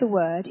heard the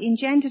word,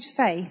 engendered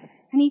faith,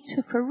 and he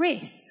took a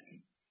risk.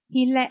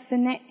 He let the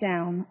net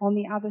down on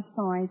the other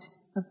side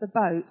of the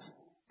boat,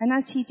 and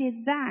as he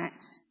did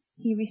that,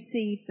 he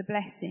received the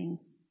blessing.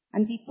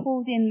 And as they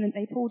pulled in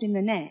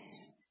the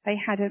nets, they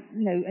had a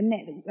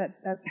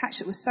catch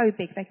that was so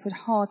big they could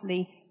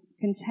hardly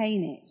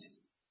contain it.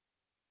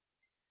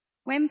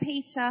 When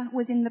Peter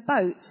was in the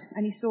boat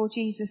and he saw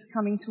Jesus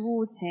coming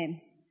towards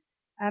him,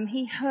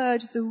 he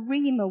heard the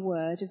rhema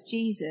word of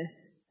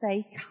Jesus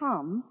say,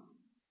 "Come,"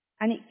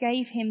 and it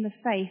gave him the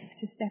faith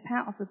to step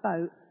out of the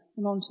boat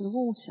and onto the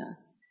water.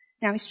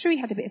 Now, it's true he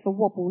had a bit of a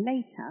wobble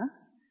later,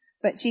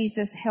 but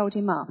Jesus held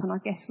him up, and I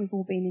guess we've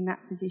all been in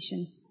that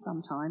position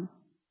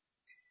sometimes.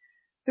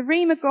 The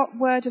Rhema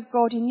word of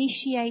God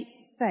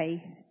initiates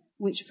faith,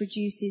 which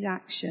produces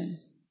action.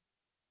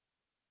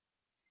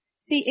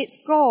 See, it's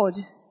God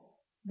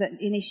that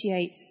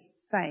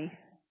initiates faith.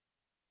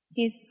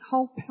 His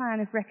whole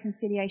plan of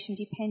reconciliation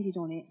depended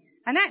on it.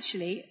 And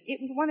actually, it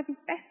was one of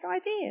his best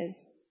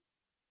ideas.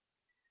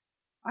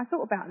 I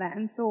thought about that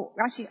and thought,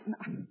 actually,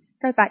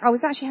 go back. I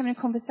was actually having a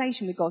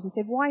conversation with God and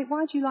said, why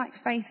do you like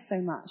faith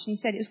so much? And he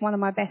said it was one of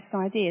my best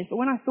ideas. But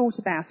when I thought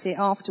about it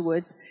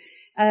afterwards,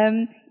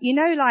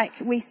 like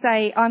we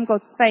say, I'm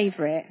God's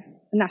favourite.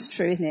 And that's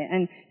true, isn't it?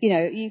 And,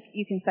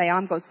 you can say,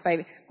 I'm God's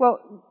favourite.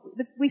 Well,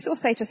 we sort of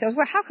say to ourselves,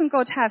 well, how can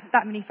God have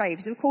that many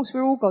favourites? Of course,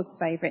 we're all God's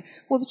favourite.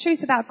 Well, the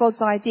truth about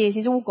God's ideas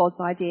is all God's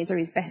ideas are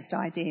his best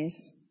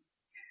ideas.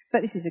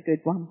 But this is a good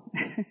one.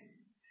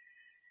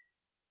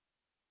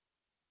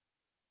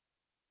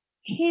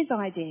 His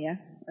idea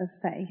of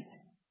faith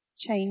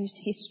changed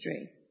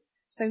history.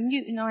 So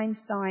Newton,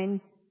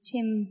 Einstein,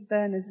 Tim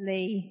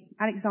Berners-Lee,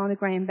 Alexander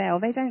Graham Bell,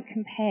 they don't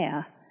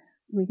compare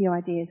with the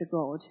ideas of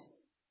God.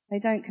 They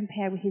don't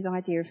compare with his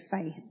idea of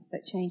faith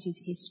that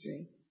changes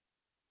history.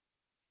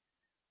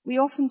 We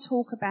often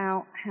talk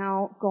about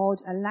how God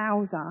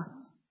allows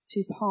us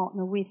to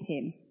partner with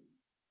him,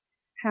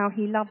 how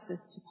he loves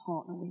us to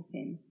partner with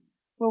him.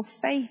 Well,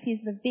 faith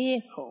is the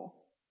vehicle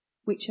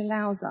which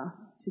allows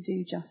us to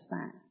do just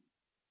that.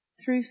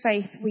 Through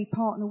faith, we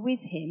partner with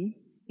him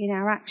in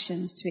our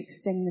actions to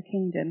extend the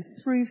kingdom.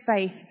 Through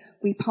faith,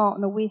 we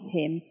partner with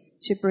him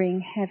to bring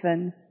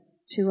heaven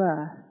to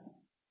earth.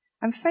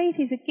 And faith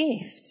is a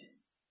gift,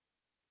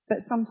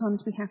 but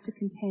sometimes we have to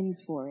contend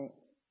for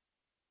it.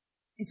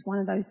 It's one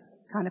of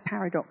those kind of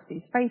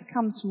paradoxes. Faith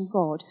comes from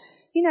God.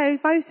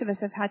 Most of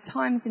us have had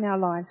times in our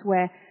lives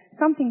where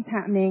something's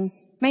happening,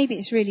 maybe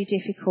it's really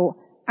difficult,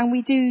 and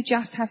we do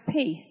just have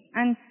peace.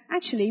 And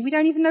actually, we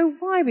don't even know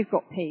why we've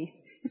got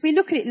peace. If we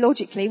look at it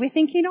logically, we're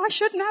thinking, I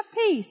shouldn't have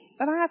peace,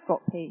 but I have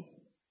got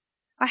peace.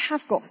 I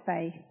have got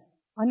faith.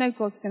 I know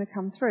God's going to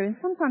come through. And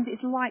sometimes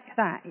it's like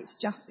that. It's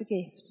just a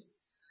gift.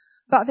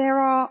 But there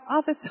are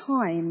other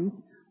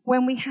times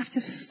when we have to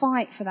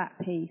fight for that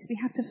peace. We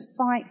have to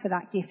fight for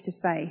that gift of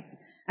faith.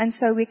 And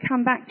so we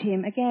come back to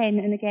him again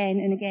and again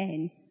and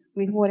again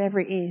with whatever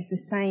it is, the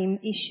same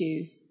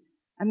issue.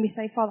 And we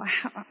say, Father,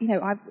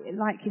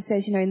 like he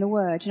says, in the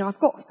word, I've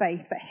got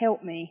faith, but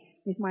help me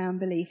with my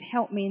unbelief.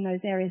 Help me in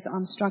those areas that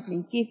I'm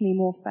struggling. Give me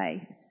more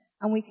faith.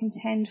 And we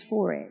contend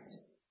for it.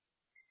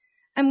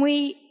 And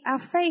our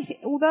faith,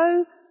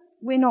 although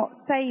we're not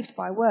saved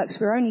by works,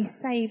 we're only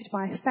saved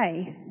by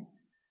faith,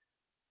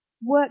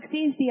 works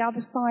is the other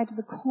side of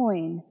the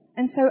coin.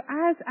 And so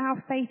as our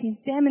faith is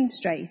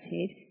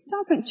demonstrated, it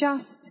doesn't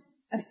just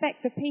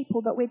affect the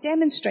people that we're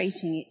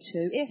demonstrating it to,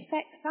 it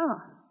affects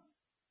us.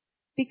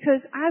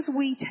 Because as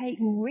we take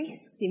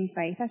risks in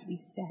faith, as we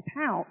step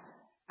out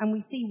and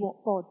we see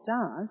what God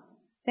does,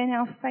 then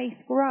our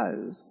faith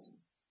grows.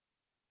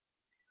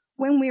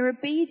 When we're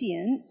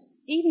obedient,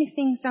 even if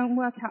things don't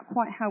work out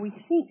quite how we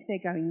think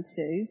they're going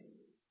to,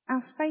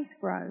 our faith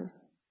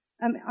grows.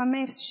 I may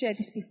have shared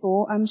this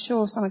before. I'm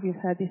sure some of you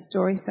have heard this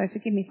story, so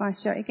forgive me if I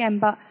share it again.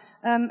 But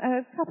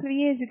a couple of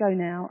years ago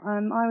now,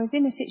 I was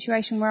in a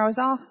situation where I was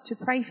asked to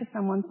pray for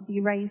someone to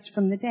be raised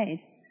from the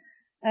dead.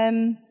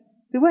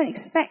 We weren't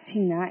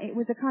expecting that. It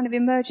was a kind of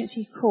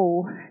emergency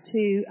call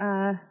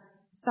to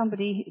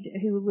somebody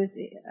who was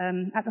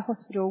at the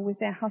hospital with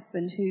their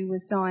husband who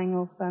was dying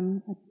of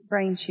a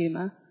brain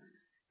tumour.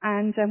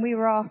 And we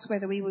were asked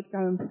whether we would go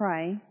and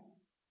pray.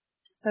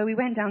 So we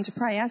went down to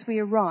pray. As we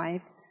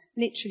arrived,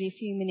 literally a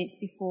few minutes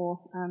before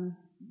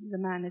the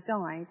man had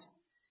died.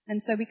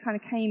 And so we kind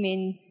of came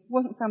in. It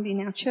wasn't somebody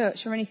in our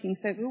church or anything,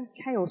 so all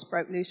chaos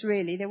broke loose,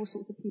 really. There were all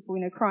sorts of people,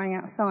 crying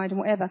outside and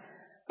whatever.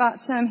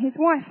 But his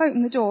wife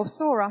opened the door,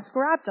 saw us,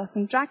 grabbed us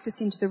and dragged us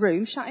into the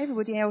room, shut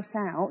everybody else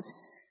out,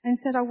 and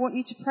said, I want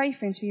you to pray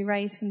for him to be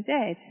raised from the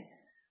dead.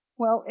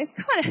 Well, it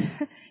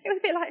was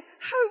a bit like,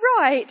 oh,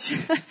 right.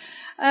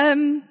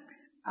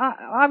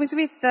 I was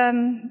with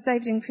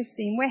David and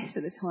Christine West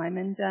at the time,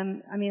 and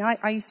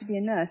I used to be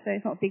a nurse, so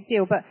it's not a big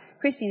deal, but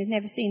Christine had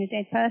never seen a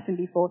dead person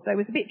before, so it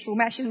was a bit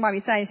traumatic. She doesn't mind me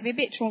saying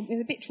it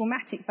was a bit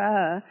traumatic for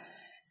her.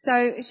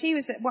 So she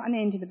was at one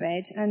end of the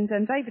bed, and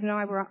David and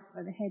I were up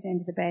at the head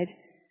end of the bed,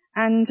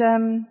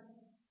 and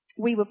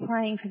we were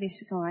praying for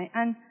this guy.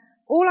 And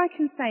all I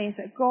can say is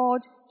that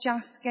God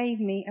just gave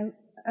me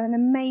an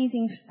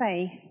amazing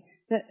faith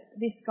that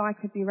this guy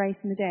could be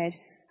raised from the dead.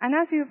 And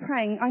as we were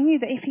praying, I knew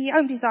that if he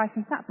opened his eyes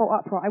and sat bolt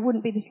upright, I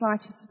wouldn't be the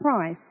slightest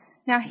surprise.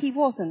 Now, he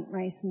wasn't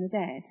raised from the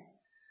dead.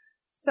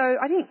 So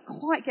I didn't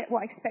quite get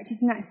what I expected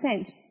in that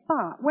sense.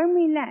 But when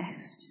we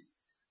left,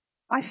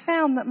 I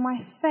found that my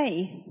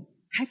faith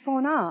had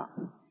gone up.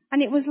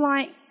 And it was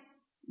like,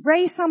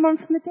 raise someone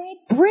from the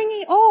dead, bring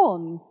it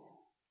on.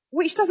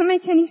 Which doesn't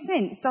make any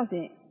sense, does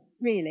it?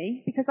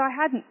 Really? Because I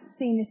hadn't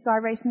seen this guy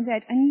raised from the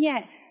dead. And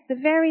yet, the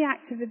very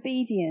act of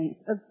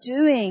obedience, of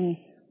doing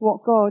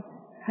what God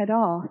had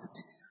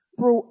asked,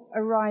 brought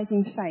a rise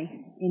in faith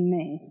in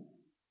me.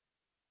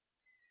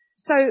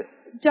 So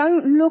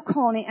don't look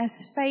on it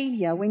as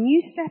failure. When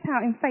you step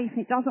out in faith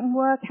and it doesn't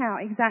work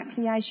out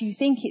exactly as you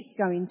think it's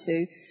going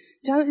to,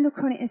 don't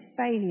look on it as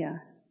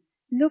failure.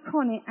 Look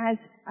on it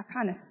as a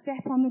kind of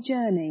step on the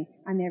journey,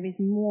 and there is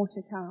more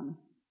to come.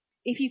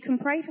 If you can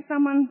pray for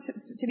someone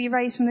to be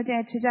raised from the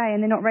dead today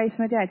and they're not raised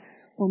from the dead,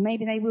 well,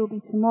 maybe they will be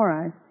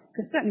tomorrow.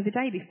 Because certainly the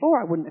day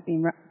before I wouldn't have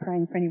been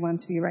praying for anyone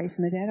to be raised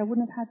from the dead. I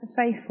wouldn't have had the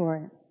faith for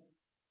it.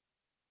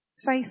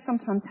 Faith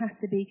sometimes has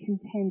to be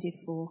contended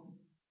for.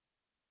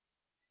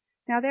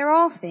 Now, there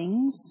are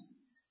things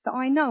that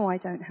I know I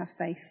don't have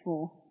faith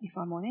for, if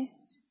I'm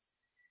honest.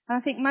 And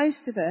I think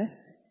most of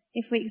us,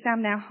 if we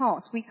examine our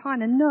hearts, we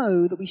kind of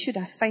know that we should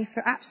have faith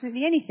for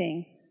absolutely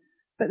anything.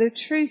 But the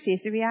truth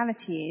is, the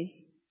reality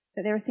is,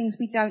 that there are things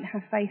we don't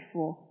have faith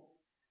for.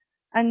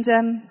 And,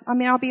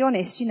 I'll be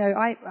honest,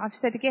 I've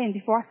said again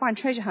before, I find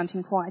treasure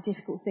hunting quite a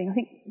difficult thing. I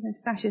think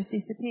Sasha's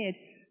disappeared.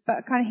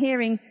 But kind of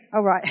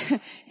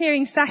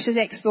hearing Sasha's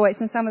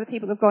exploits and some of the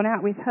people that have gone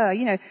out with her,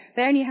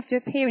 they only have to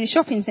appear in a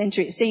shopping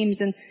centre, it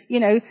seems, and,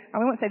 I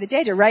won't say the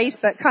dead are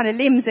raised, but kind of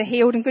limbs are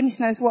healed and goodness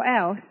knows what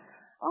else.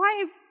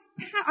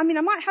 I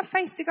might have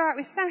faith to go out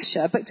with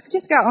Sasha, but to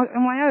just go out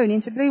on my own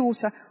into Blue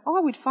Water, I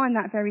would find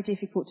that very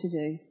difficult to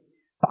do.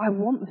 But I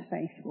want the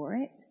faith for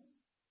it.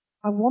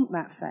 I want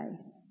that faith.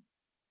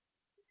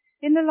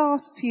 In the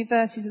last few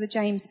verses of the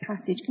James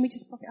passage, can we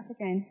just pop it up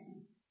again?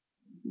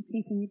 I'm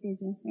keeping you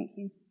busy. Thank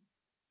you.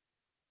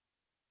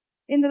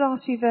 In the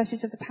last few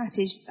verses of the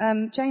passage,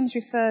 James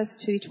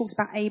talks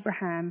about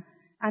Abraham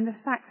and the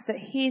fact that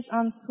his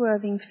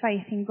unswerving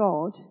faith in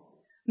God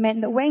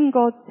meant that when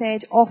God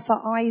said, offer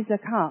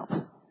Isaac up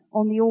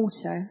on the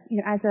altar,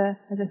 as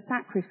a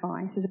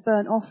sacrifice, as a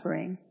burnt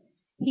offering,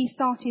 he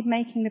started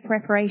making the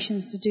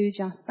preparations to do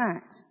just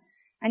that.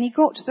 And he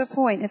got to the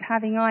point of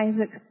having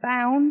Isaac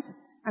bound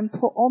and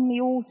put on the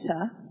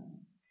altar,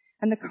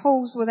 and the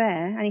coals were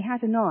there, and he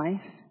had a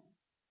knife,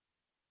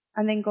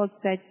 and then God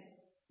said,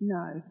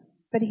 no.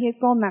 But he had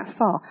gone that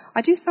far.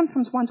 I do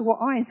sometimes wonder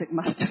what Isaac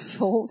must have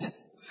thought.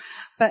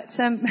 But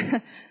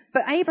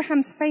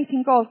Abraham's faith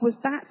in God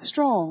was that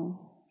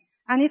strong.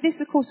 And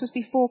this, of course, was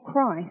before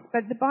Christ.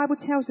 But the Bible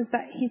tells us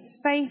that his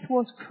faith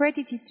was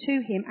credited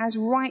to him as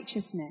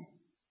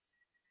righteousness.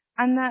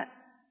 And that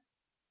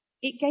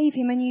it gave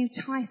him a new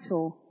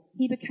title.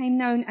 He became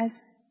known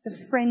as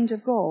the friend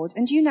of God.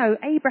 And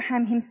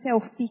Abraham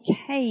himself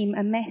became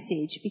a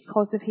message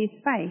because of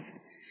his faith.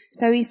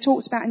 So he's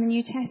talked about in the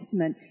New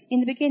Testament. In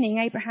the beginning,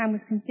 Abraham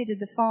was considered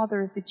the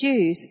father of the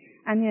Jews.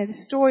 And, the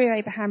story of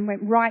Abraham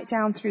went right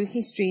down through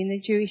history in the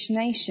Jewish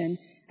nation.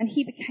 And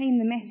he became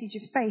the message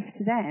of faith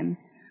to them.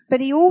 But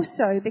he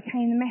also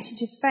became the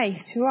message of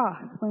faith to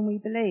us when we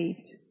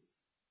believed.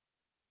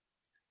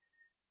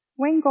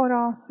 When God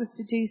asks us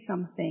to do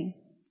something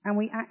and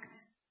we act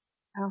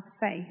our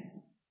faith,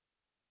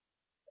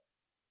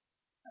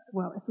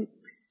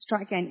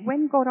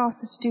 when God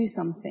asks us to do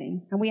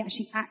something and we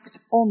actually act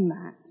on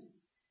that,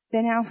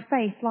 then our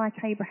faith,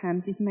 like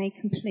Abraham's, is made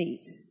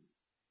complete.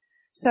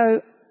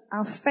 So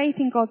our faith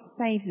in God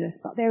saves us,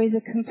 but there is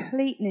a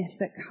completeness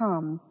that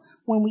comes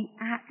when we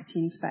act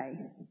in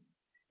faith.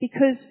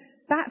 Because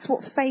that's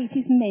what faith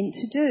is meant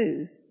to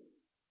do.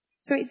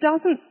 So it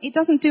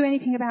doesn't do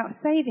anything about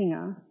saving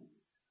us,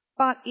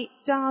 but it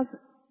does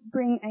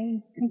bring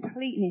a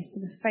completeness to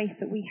the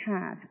faith that we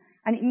have.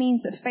 And it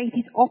means that faith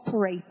is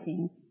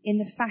operating in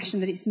the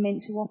fashion that it's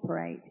meant to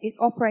operate. It's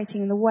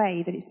operating in the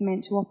way that it's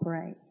meant to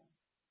operate.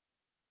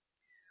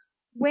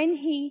 When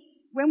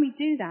we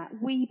do that,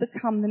 we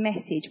become the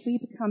message. We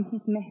become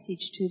his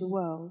message to the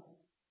world.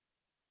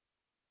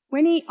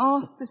 When he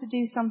asks us to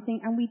do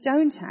something and we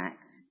don't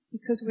act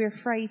because we're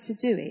afraid to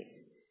do it,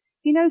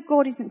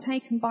 God isn't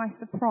taken by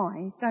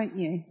surprise, don't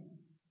you?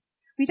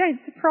 We don't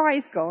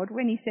surprise God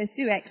when he says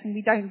do X and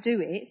we don't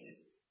do it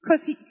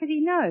because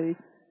he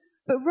knows.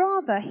 But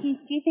rather,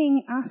 he's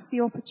giving us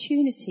the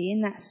opportunity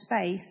in that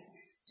space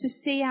to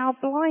see our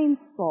blind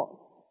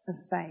spots of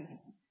faith.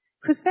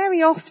 Because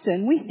very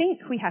often we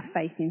think we have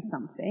faith in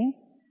something,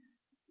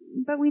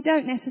 but we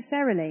don't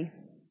necessarily.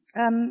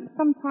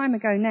 Some time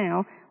ago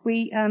now,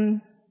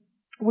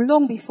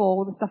 long before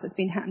all the stuff that's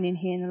been happening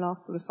here in the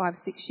last sort of 5 or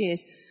 6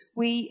 years,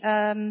 we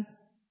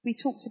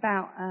talked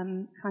about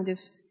kind of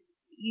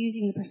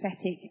using the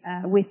prophetic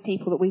with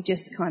people that we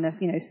just kind of,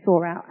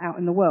 saw out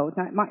in the world.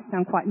 Now, it might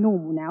sound quite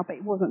normal now, but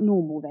it wasn't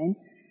normal then.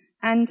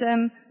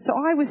 And so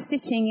I was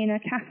sitting in a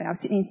cafe. I was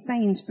sitting in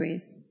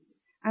Sainsbury's,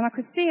 and I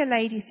could see a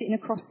lady sitting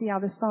across the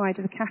other side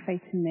of the cafe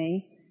to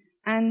me.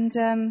 And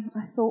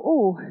I thought,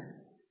 I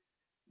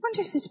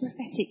wonder if there's a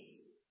prophetic,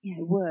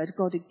 word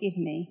God would give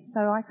me. So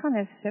I kind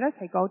of said,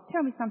 okay, God,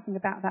 tell me something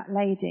about that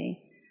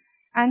lady.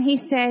 And he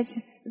said,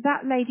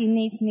 that lady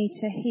needs me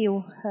to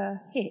heal her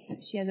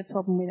hip. She has a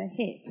problem with her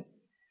hip.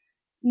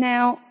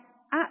 Now,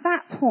 at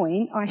that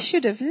point, I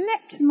should have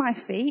leapt to my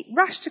feet,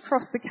 rushed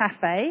across the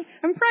cafe,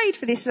 and prayed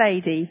for this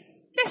lady.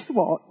 Guess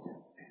what?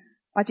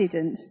 I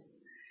didn't.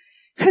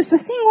 Because the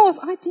thing was,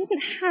 I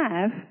didn't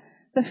have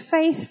the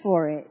faith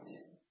for it.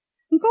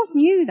 And God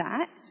knew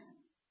that.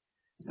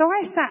 So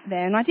I sat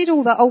there and I did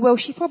all that, oh well,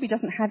 she probably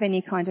doesn't have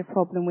any kind of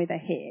problem with her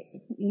hip,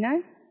 you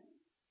know.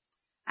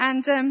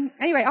 And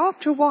anyway,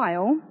 after a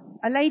while,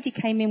 a lady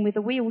came in with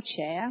a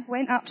wheelchair,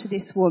 went up to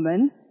this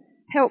woman,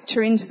 helped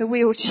her into the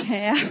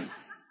wheelchair,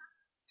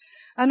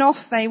 and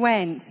off they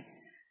went.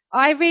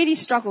 I really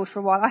struggled for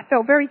a while. I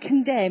felt very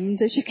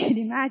condemned, as you can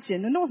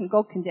imagine. And it wasn't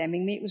God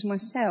condemning me, it was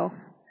myself.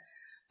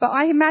 But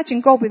I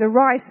imagined God with a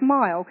wry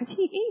smile, because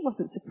he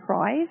wasn't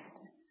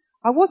surprised.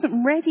 I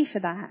wasn't ready for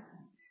that.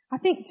 I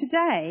think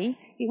today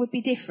it would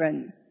be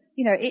different.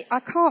 You know, I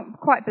can't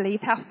quite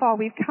believe how far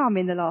we've come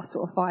in the last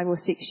sort of 5 or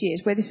 6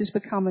 years, where this has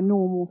become a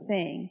normal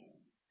thing.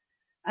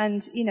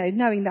 And, you know,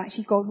 knowing that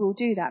actually God will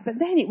do that. But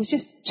then it was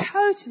just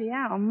totally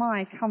out of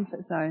my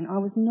comfort zone. I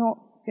was not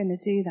going to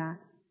do that.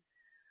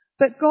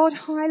 But God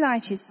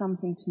highlighted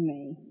something to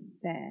me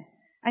there.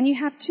 And you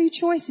have two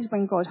choices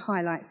when God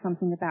highlights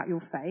something about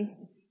your faith.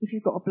 If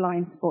you've got a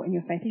blind spot in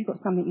your faith, if you've got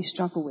something you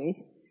struggle with,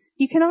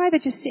 you can either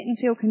just sit and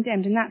feel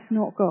condemned, and that's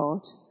not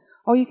God,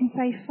 or you can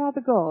say,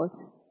 Father God,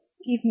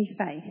 give me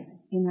faith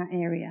in that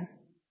area.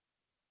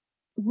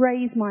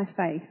 Raise my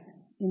faith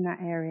in that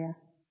area.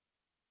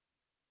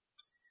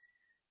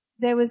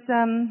 There was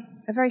a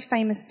very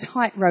famous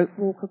tightrope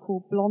walker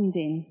called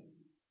Blondin.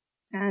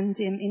 And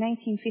in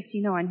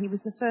 1859, he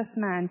was the first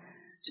man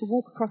to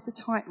walk across a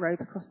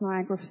tightrope across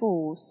Niagara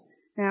Falls.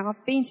 Now,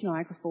 I've been to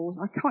Niagara Falls.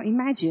 I can't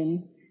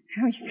imagine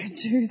how you could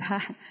do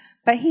that.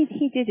 But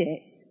he did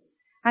it.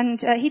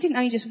 And he didn't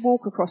only just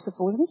walk across the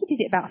falls. I think he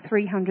did it about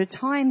 300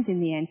 times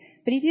in the end.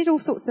 But he did all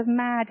sorts of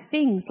mad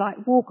things,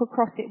 like walk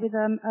across it with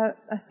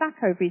a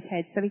sack over his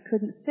head so he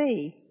couldn't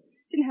see.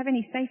 Didn't have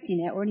any safety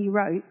net or any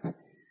rope.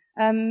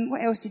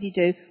 What else did he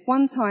do?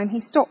 One time he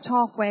stopped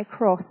halfway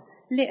across,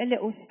 lit a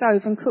little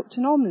stove and cooked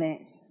an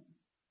omelette.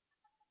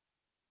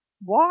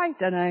 Why?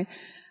 Don't know.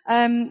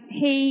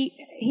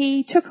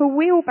 He took a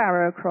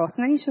wheelbarrow across,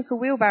 and then he took a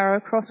wheelbarrow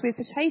across with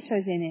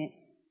potatoes in it.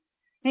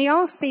 And he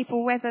asked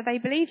people whether they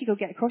believed he could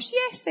get across.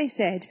 Yes, they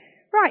said.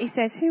 Right, he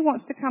says, who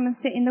wants to come and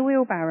sit in the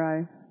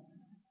wheelbarrow?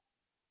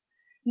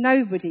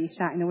 Nobody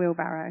sat in the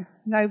wheelbarrow.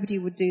 Nobody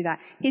would do that.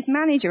 His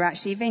manager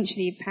actually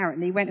eventually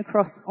apparently went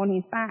across on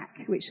his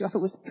back, which I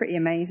thought was pretty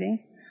amazing.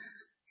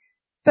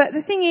 But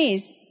the thing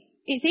is,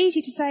 it's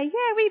easy to say,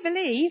 yeah, we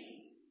believe,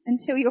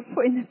 until you're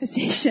put in the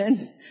position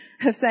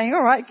of saying,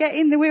 all right, get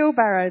in the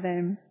wheelbarrow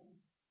then.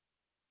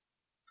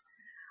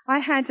 I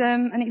had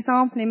an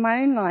example in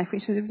my own life,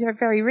 which was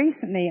very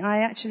recently. I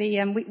actually,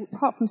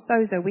 apart from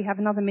Sozo, we have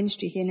another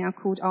ministry here now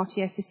called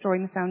RTF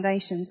Restoring the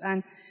Foundations,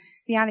 and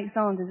the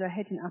Alexanders are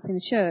heading up in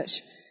the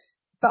church.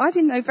 But I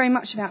didn't know very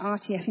much about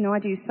RTF. You know, I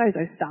do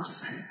Sozo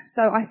stuff.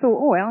 So I thought,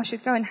 oh, well, I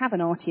should go and have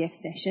an RTF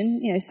session.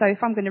 You know, so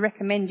if I'm going to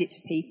recommend it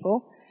to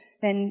people,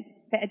 then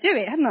better do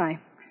it, hadn't I?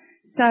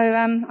 So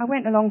I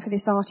went along for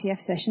this RTF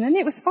session, and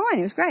it was fine.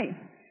 It was great.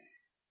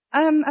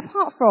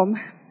 Apart from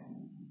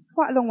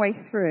quite a long way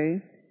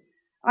through,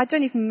 I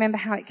don't even remember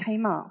how it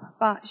came up,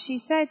 but she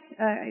said,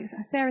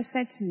 Sarah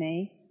said to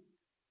me,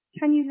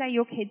 can you lay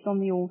your kids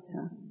on the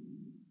altar?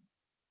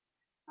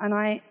 And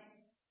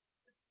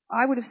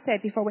I would have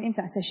said before I went into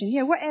that session,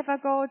 yeah, whatever,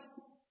 God.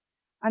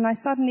 And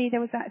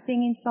there was that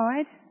thing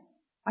inside.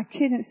 I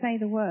couldn't say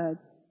the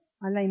words.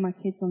 I lay my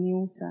kids on the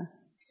altar.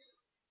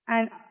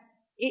 And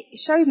it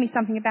showed me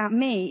something about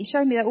me. It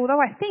showed me that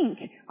although I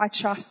think I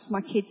trust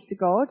my kids to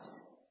God,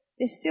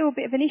 there's still a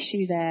bit of an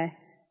issue there.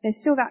 There's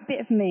still that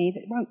bit of me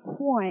that won't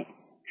quite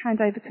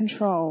hand over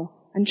control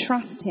and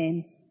trust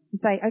him and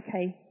say,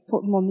 okay,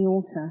 put them on the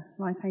altar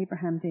like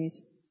Abraham did.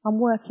 I'm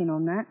working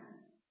on that.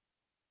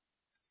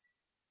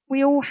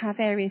 We all have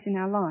areas in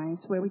our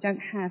lives where we don't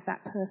have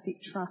that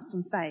perfect trust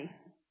and faith,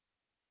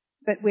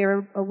 but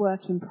we're a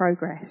work in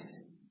progress.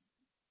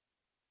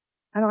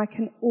 And I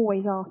can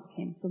always ask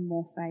him for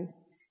more faith.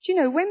 Do you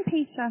know, when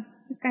Peter,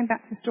 just going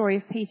back to the story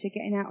of Peter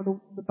getting out of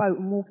the boat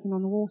and walking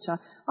on the water,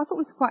 I thought it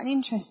was quite an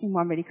interesting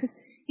one really, because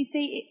you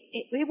see,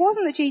 it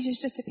wasn't that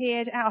Jesus just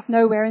appeared out of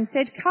nowhere and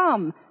said,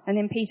 come, and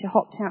then Peter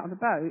hopped out of the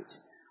boat.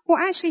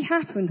 What actually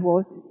happened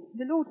was,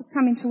 the Lord was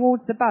coming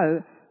towards the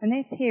boat, and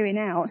they're peering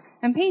out,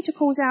 and Peter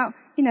calls out,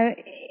 you know,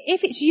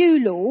 if it's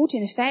you, Lord,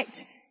 in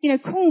effect, you know,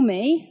 call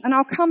me and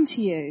I'll come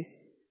to you.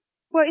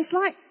 Well, it's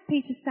like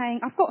Peter saying,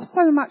 I've got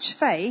so much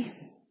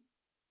faith,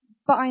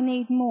 but I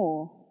need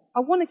more. I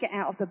want to get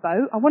out of the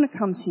boat, I want to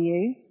come to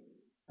you,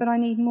 but I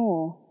need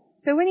more.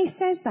 So when he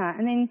says that,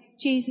 and then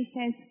Jesus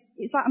says,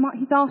 it's like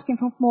he's asking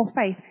for more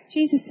faith.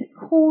 Jesus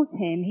calls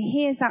him, he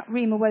hears that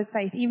rhema word of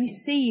faith, he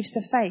receives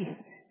the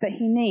faith that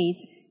he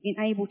needs in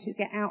able to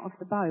get out of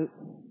the boat.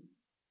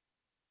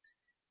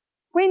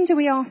 When do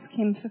we ask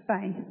him for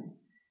faith?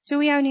 Do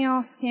we only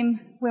ask him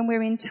when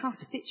we're in tough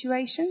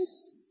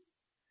situations?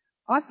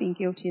 I've been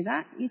guilty of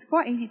that. It's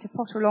quite easy to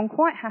potter along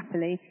quite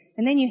happily,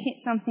 and then you hit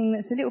something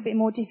that's a little bit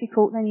more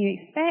difficult than you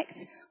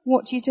expect.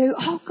 What do?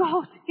 Oh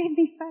God, give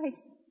me faith.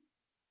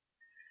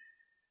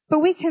 But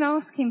we can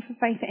ask him for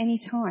faith at any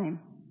time.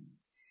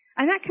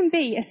 And that can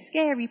be a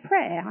scary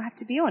prayer, I have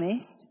to be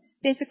honest.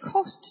 There's a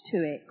cost to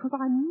it, because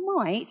I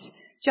might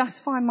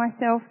just find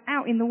myself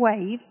out in the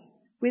waves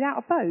without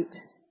a boat.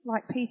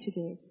 like Peter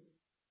did.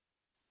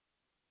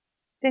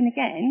 Then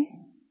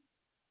again,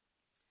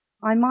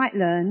 I might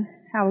learn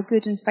how a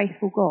good and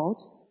faithful God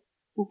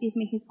will give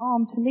me his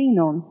arm to lean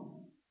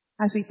on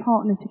as we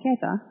partner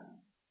together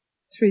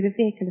through the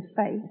vehicle of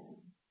faith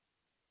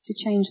to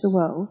change the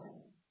world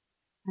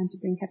and to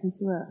bring heaven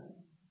to earth.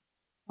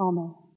 Amen.